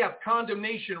that they have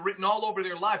condemnation written all over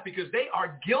their life because they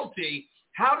are guilty.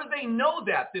 How do they know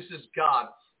that? This is God.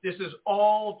 This is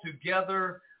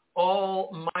altogether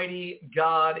almighty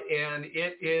God, and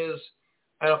it is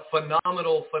a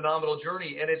phenomenal, phenomenal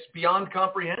journey, and it's beyond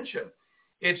comprehension.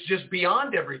 It's just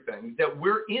beyond everything that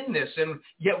we're in this, and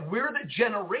yet we're the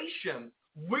generation.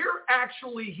 We're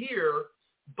actually here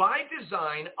by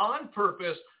design, on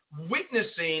purpose,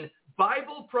 witnessing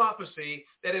Bible prophecy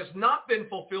that has not been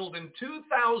fulfilled in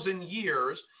 2,000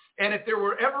 years. And if there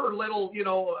were ever little,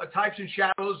 types and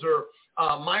shadows or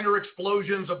minor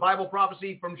explosions of Bible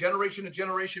prophecy from generation to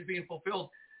generation being fulfilled,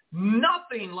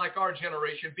 nothing like our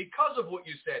generation because of what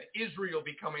you said, Israel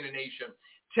becoming a nation,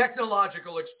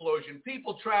 technological explosion,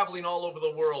 people traveling all over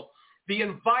the world, the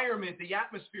environment, the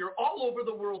atmosphere all over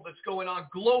the world that's going on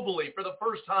globally for the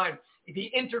first time,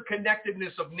 the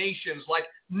interconnectedness of nations like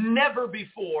never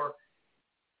before.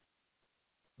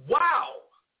 Wow.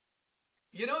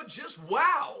 Just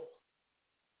wow.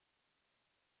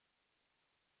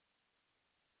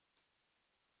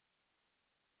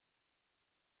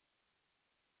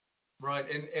 Right,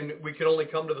 and we can only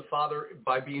come to the Father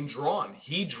by being drawn.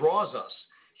 He draws us.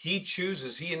 He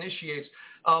chooses. He initiates.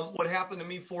 What happened to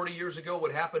me 40 years ago,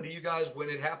 what happened to you guys when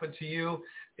it happened to you,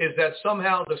 is that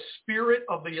somehow the Spirit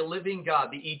of the living God,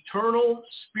 the eternal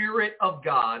Spirit of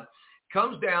God,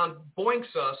 comes down,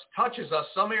 boinks us, touches us,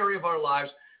 some area of our lives.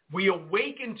 We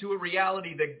awaken to a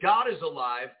reality that God is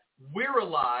alive. We're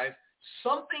alive.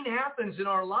 Something happens in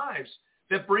our lives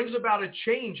that brings about a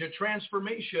change, a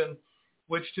transformation,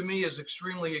 which to me is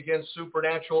extremely, again,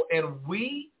 supernatural. And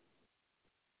we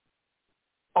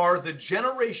are the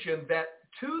generation that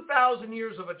 2,000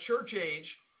 years of a church age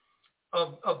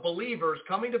of believers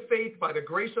coming to faith by the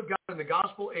grace of God in the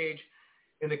gospel age,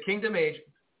 in the kingdom age,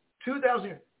 2,000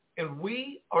 years. And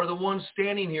we are the ones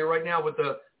standing here right now with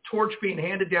the torch being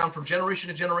handed down from generation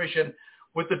to generation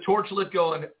with the torch lit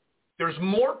going. There's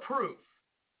more proof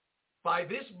by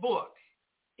this book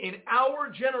in our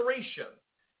generation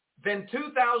than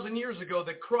 2,000 years ago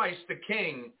that Christ the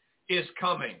King is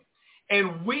coming.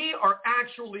 And we are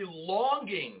actually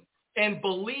longing and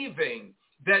believing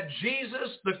that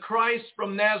Jesus the Christ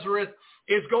from Nazareth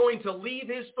is going to leave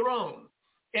his throne.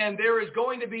 And there is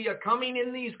going to be a coming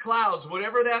in these clouds,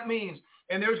 whatever that means.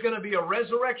 And there's going to be a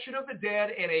resurrection of the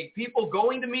dead and a people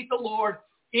going to meet the Lord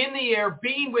in the air,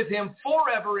 being with him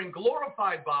forever in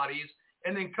glorified bodies,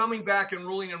 and then coming back and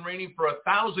ruling and reigning for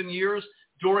 1,000 years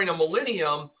during a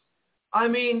millennium. I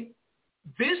mean,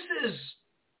 this is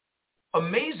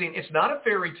amazing. It's not a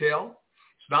fairy tale.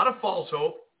 It's not a false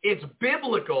hope. It's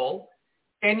biblical.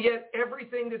 And yet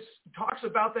everything that talks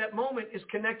about that moment is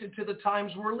connected to the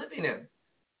times we're living in.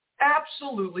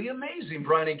 Absolutely amazing,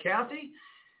 Brian and Cathy.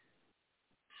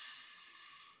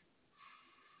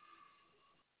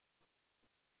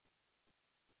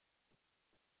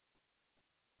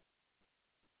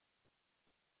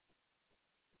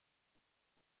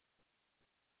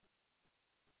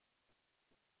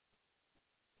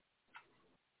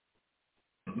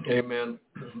 Amen.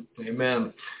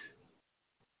 Amen.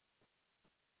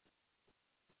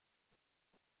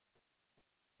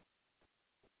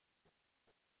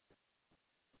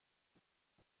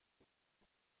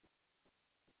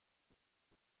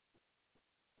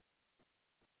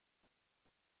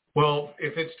 Well,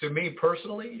 if it's to me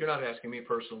personally, you're not asking me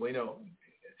personally, no.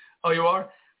 Oh, you are?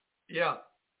 Yeah.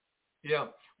 Yeah.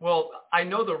 Well, I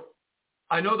know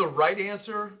the right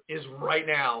answer is right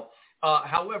now.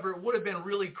 However, it would have been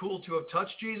really cool to have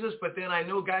touched Jesus, but then I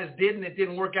know guys did, and it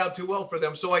didn't work out too well for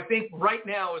them. So I think right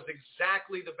now is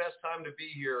exactly the best time to be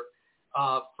here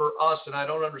for us, and I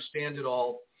don't understand at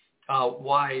all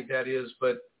why that is,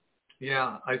 but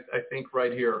yeah, I think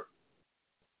right here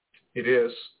it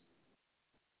is.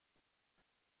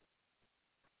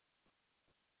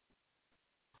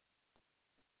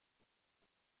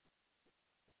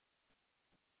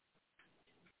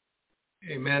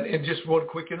 Amen. And just one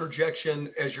quick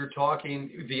interjection as you're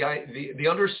talking, the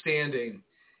understanding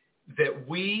that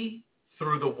we,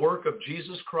 through the work of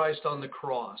Jesus Christ on the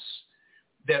cross,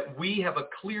 that we have a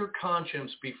clear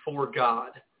conscience before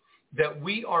God, that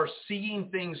we are seeing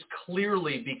things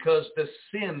clearly because the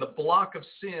sin, the block of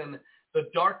sin, the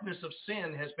darkness of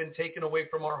sin has been taken away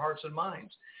from our hearts and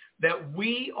minds. That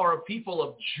we are a people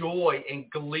of joy and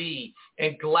glee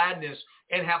and gladness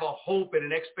and have a hope and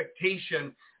an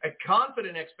expectation, a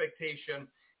confident expectation.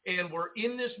 And we're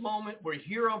in this moment. We're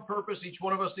here on purpose. Each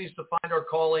one of us needs to find our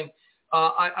calling.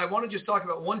 I want to just talk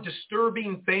about one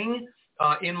disturbing thing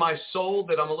in my soul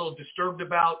that I'm a little disturbed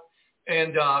about.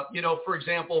 And, for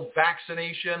example,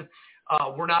 vaccination.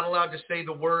 We're not allowed to say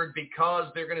the word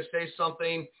because they're going to say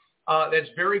something that's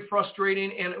very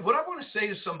frustrating. And what I want to say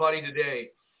to somebody today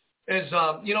is,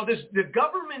 the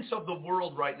governments of the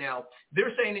world right now,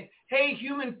 they're saying, hey,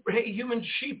 human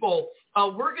sheeple,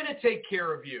 we're going to take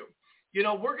care of you.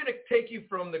 We're going to take you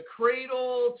from the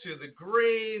cradle to the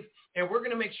grave, and we're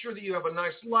going to make sure that you have a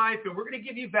nice life, and we're going to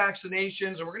give you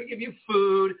vaccinations, and we're going to give you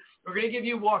food, we're going to give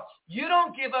you water. You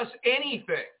don't give us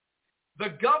anything. The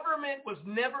government was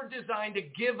never designed to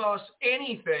give us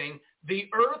anything. The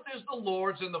earth is the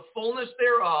Lord's and the fullness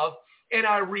thereof, and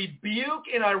I rebuke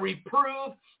and I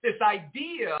reprove this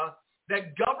idea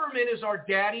that government is our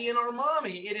daddy and our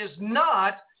mommy. It is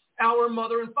not our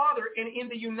mother and father. And in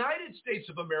the United States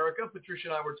of America, Patricia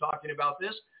and I were talking about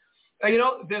this,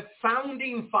 the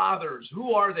founding fathers,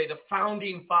 who are they? The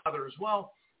founding fathers.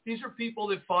 Well, these are people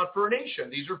that fought for a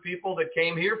nation. These are people that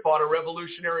came here, fought a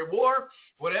revolutionary war,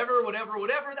 whatever.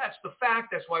 That's the fact.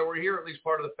 That's why we're here, at least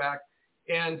part of the fact.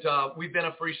 And we've been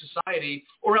a free society,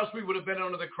 or else we would have been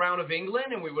under the crown of England,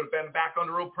 and we would have been back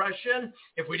under oppression.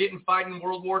 If we didn't fight in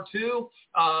World War II,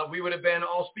 we would have been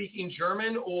all speaking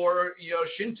German or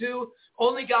Shinto.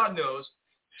 Only God knows.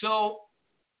 So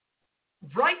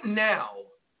right now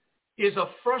is a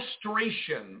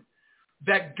frustration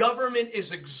that government is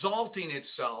exalting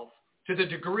itself to the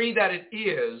degree that it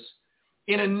is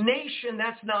in a nation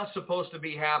that's not supposed to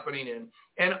be happening in.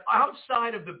 And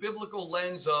outside of the biblical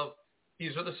lens of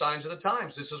these are the signs of the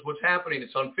times. This is what's happening.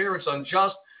 It's unfair. It's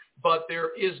unjust. But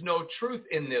there is no truth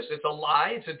in this. It's a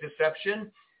lie. It's a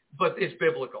deception. But it's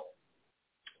biblical.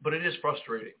 But it is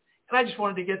frustrating. And I just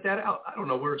wanted to get that out. I don't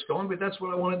know where it's going, but that's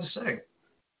what I wanted to say.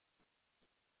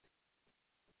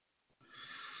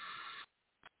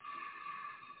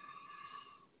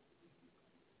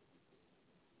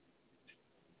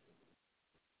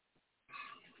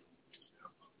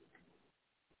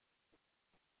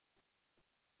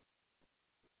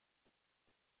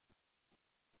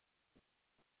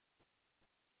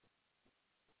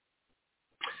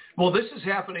 Well, this is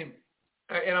happening,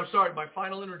 and I'm sorry, my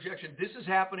final interjection. This is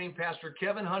happening. Pastor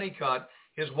Kevin Honeycutt,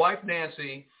 his wife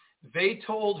Nancy, they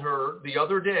told her the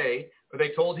other day, or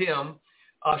they told him,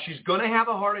 she's going to have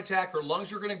a heart attack. Her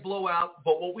lungs are going to blow out,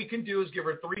 but what we can do is give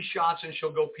her 3 shots and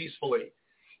she'll go peacefully.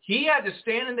 He had to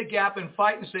stand in the gap and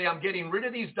fight and say, I'm getting rid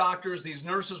of these doctors, these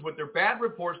nurses with their bad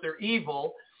reports. They're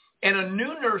evil. And a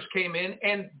new nurse came in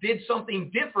and did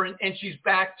something different, and she's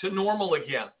back to normal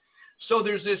again. So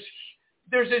there's this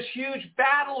huge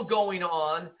battle going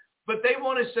on, but they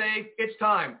want to say, it's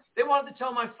time. They wanted to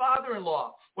tell my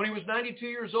father-in-law when he was 92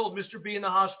 years old, Mr. B in the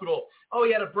hospital, oh,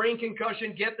 he had a brain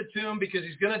concussion, get the tomb because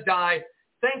he's going to die.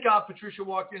 Thank God Patricia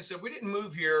walked in and said, we didn't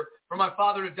move here for my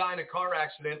father to die in a car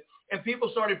accident. And people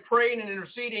started praying and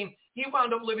interceding. He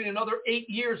wound up living another 8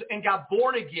 years and got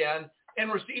born again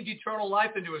and received eternal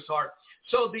life into his heart.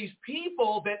 So these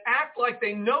people that act like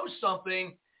they know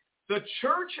something, the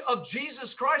church of Jesus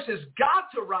Christ has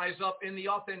got to rise up in the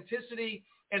authenticity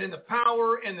and in the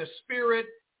power and the spirit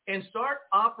and start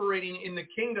operating in the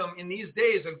kingdom in these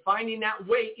days and finding that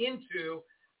way into,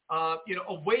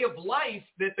 a way of life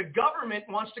that the government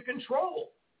wants to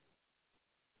control.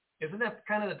 Isn't that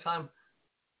kind of the time?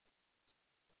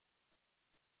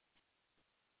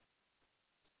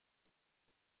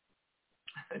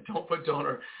 Don't put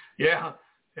donor. Yeah.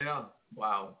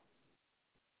 Wow.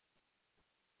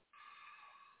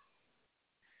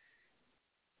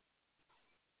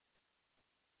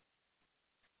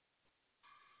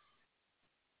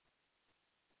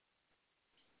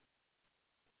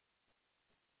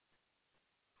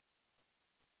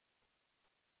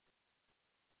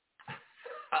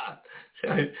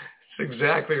 That's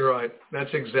exactly right.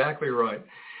 That's exactly right.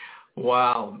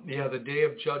 Wow. Yeah, the day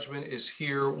of judgment is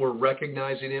here. We're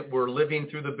recognizing it. We're living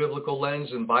through the biblical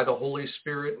lens and by the Holy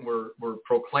Spirit. We're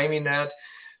proclaiming that.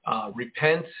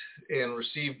 Repent and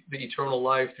receive the eternal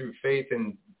life through faith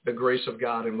in the grace of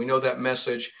God. And we know that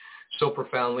message so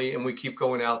profoundly, and we keep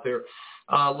going out there.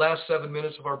 Last 7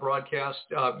 minutes of our broadcast,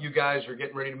 you guys are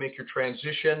getting ready to make your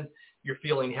transition. You're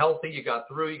feeling healthy. You got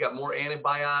through. You got more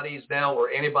antibodies now,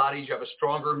 or antibodies. You have a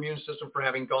stronger immune system for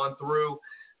having gone through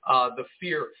the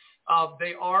fear.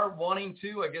 They are wanting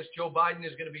to. I guess Joe Biden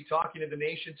is going to be talking to the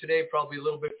nation today, probably a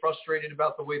little bit frustrated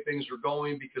about the way things are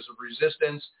going because of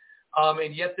resistance.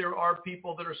 And yet there are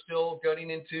people that are still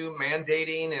getting into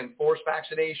mandating and forced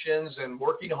vaccinations and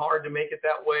working hard to make it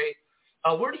that way.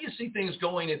 Where do you see things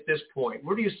going at this point?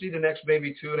 Where do you see the next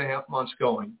maybe 2.5 months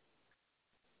going?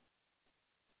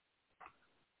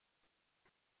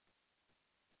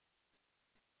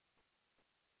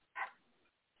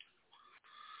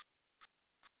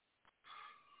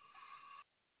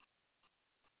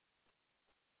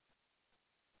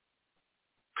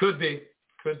 Could be.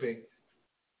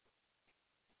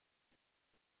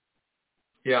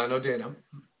 Yeah, no data.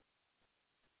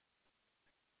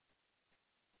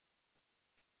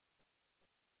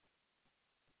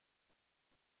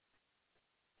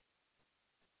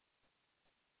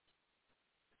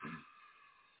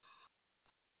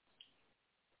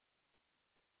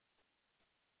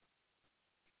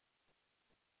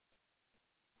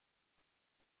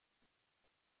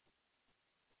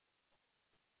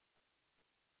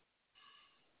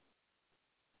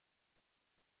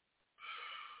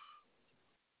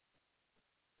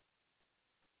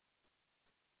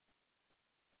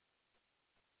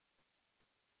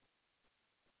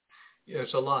 Yeah,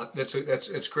 it's a lot.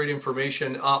 It's great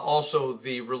information. Also,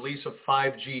 the release of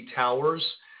 5G towers.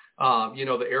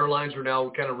 The airlines are now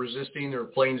kind of resisting their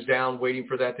planes down, waiting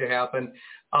for that to happen.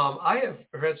 I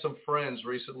have had some friends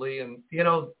recently, and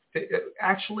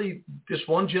actually, this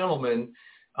one gentleman,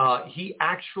 he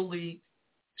actually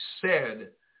said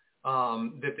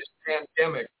that this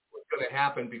pandemic was going to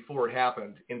happen before it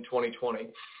happened in 2020,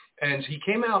 and he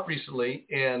came out recently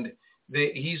and.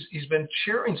 He's been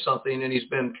sharing something, and he's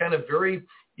been kind of very.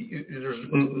 There's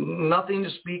nothing to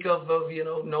speak of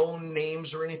known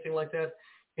names or anything like that.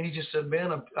 And he just said,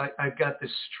 "Man, I've got this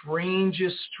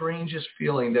strangest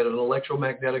feeling that an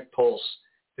electromagnetic pulse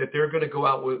that they're going to go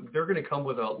out with. They're going to come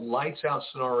with a lights out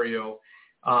scenario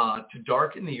to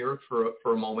darken the earth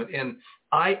for a moment." And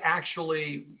I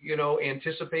actually,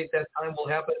 anticipate that time will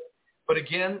happen. But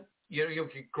again, you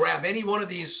can grab any one of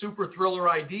these super thriller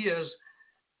ideas.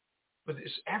 But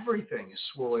everything is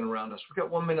swirling around us. We've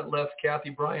got 1 minute left. Cathy,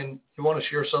 Brian, you want to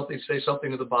share something, say something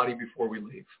to the body before we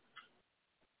leave?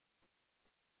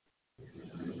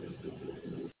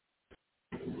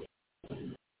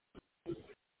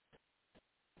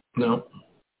 No?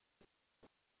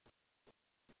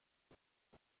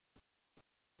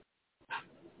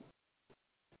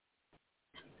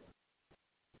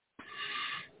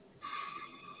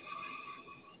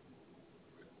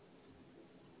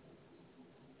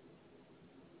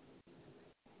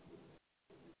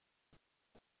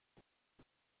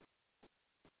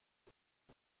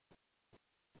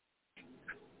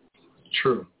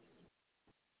 True.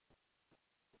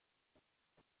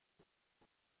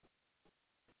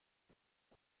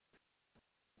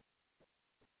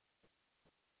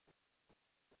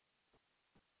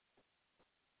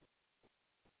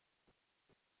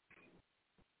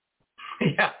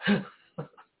 Yeah.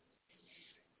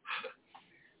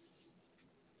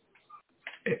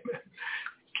 Amen.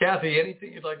 Cathy,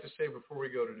 anything you'd like to say before we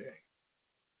go today?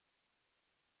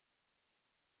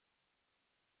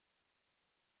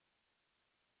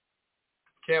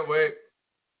 Can't wait.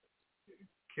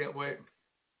 Can't wait.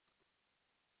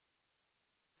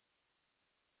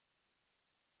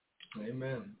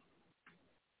 Amen.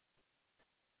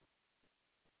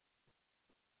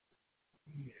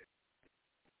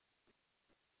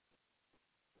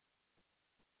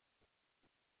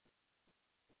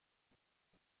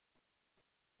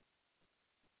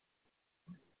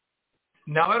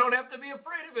 Now I don't have to be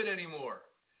afraid of it anymore.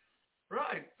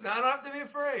 Right. Now I don't have to be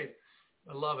afraid.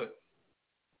 I love it.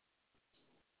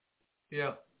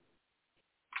 Yeah.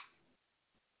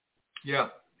 Yeah.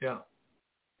 Yeah.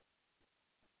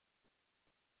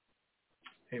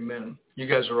 Amen. You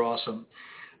guys are awesome.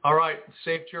 All right.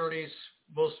 Safe journeys.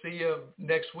 We'll see you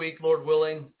next week, Lord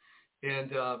willing.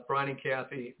 And Brian and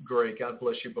Cathy, great. God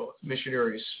bless you both.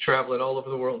 Missionaries traveling all over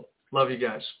the world. Love you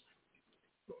guys.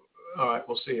 All right.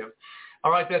 We'll see you. All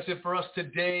right, that's it for us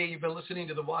today. You've been listening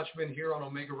to The Watchmen here on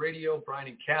Omega Radio. Brian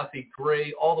and Cathy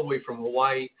Gray, all the way from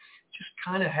Hawaii, just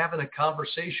kind of having a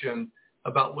conversation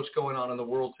about what's going on in the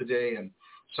world today and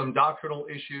some doctrinal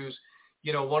issues.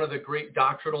 You know, one of the great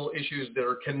doctrinal issues that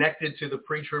are connected to the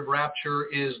pre-trib rapture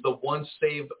is the once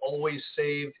saved, always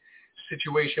saved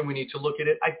situation. We need to look at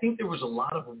it. I think there was a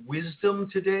lot of wisdom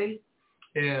today,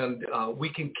 and we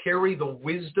can carry the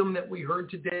wisdom that we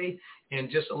heard today and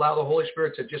just allow the Holy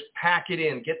Spirit to just pack it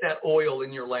in. Get that oil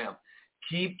in your lamp.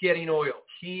 Keep getting oil.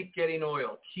 Keep getting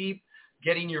oil. Keep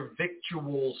getting your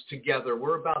victuals together.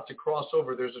 We're about to cross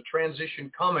over. There's a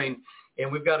transition coming, and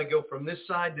we've got to go from this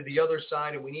side to the other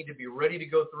side, and we need to be ready to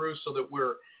go through so that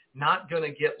we're not going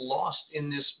to get lost in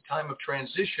this time of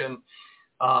transition.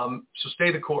 So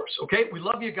stay the course, okay? We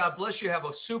love you. God bless you. Have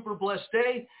a super blessed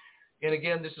day. And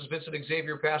again, this is Vincent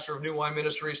Xavier, pastor of New Wine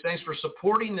Ministries. Thanks for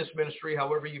supporting this ministry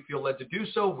however you feel led to do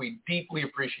so. We deeply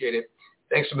appreciate it.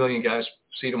 Thanks a million, guys.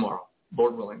 See you tomorrow.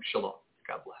 Lord willing. Shalom.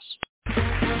 God bless.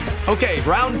 Okay,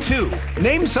 round two.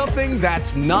 Name something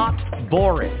that's not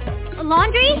boring. A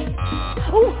laundry?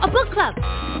 Ooh, a book club.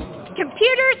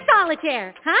 Computer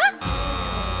solitaire, huh?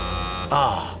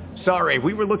 Ah, sorry.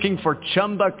 We were looking for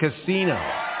Chumba Casino.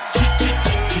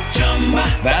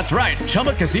 That's right.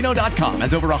 ChumbaCasino.com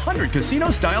has over 100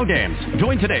 casino-style games.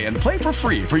 Join today and play for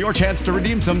free for your chance to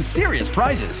redeem some serious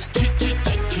prizes.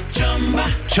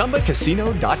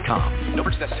 ChumbaCasino.com. No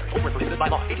purchase necessary. Void where prohibited by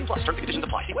law. 18+ terms and conditions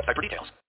apply. See website for details.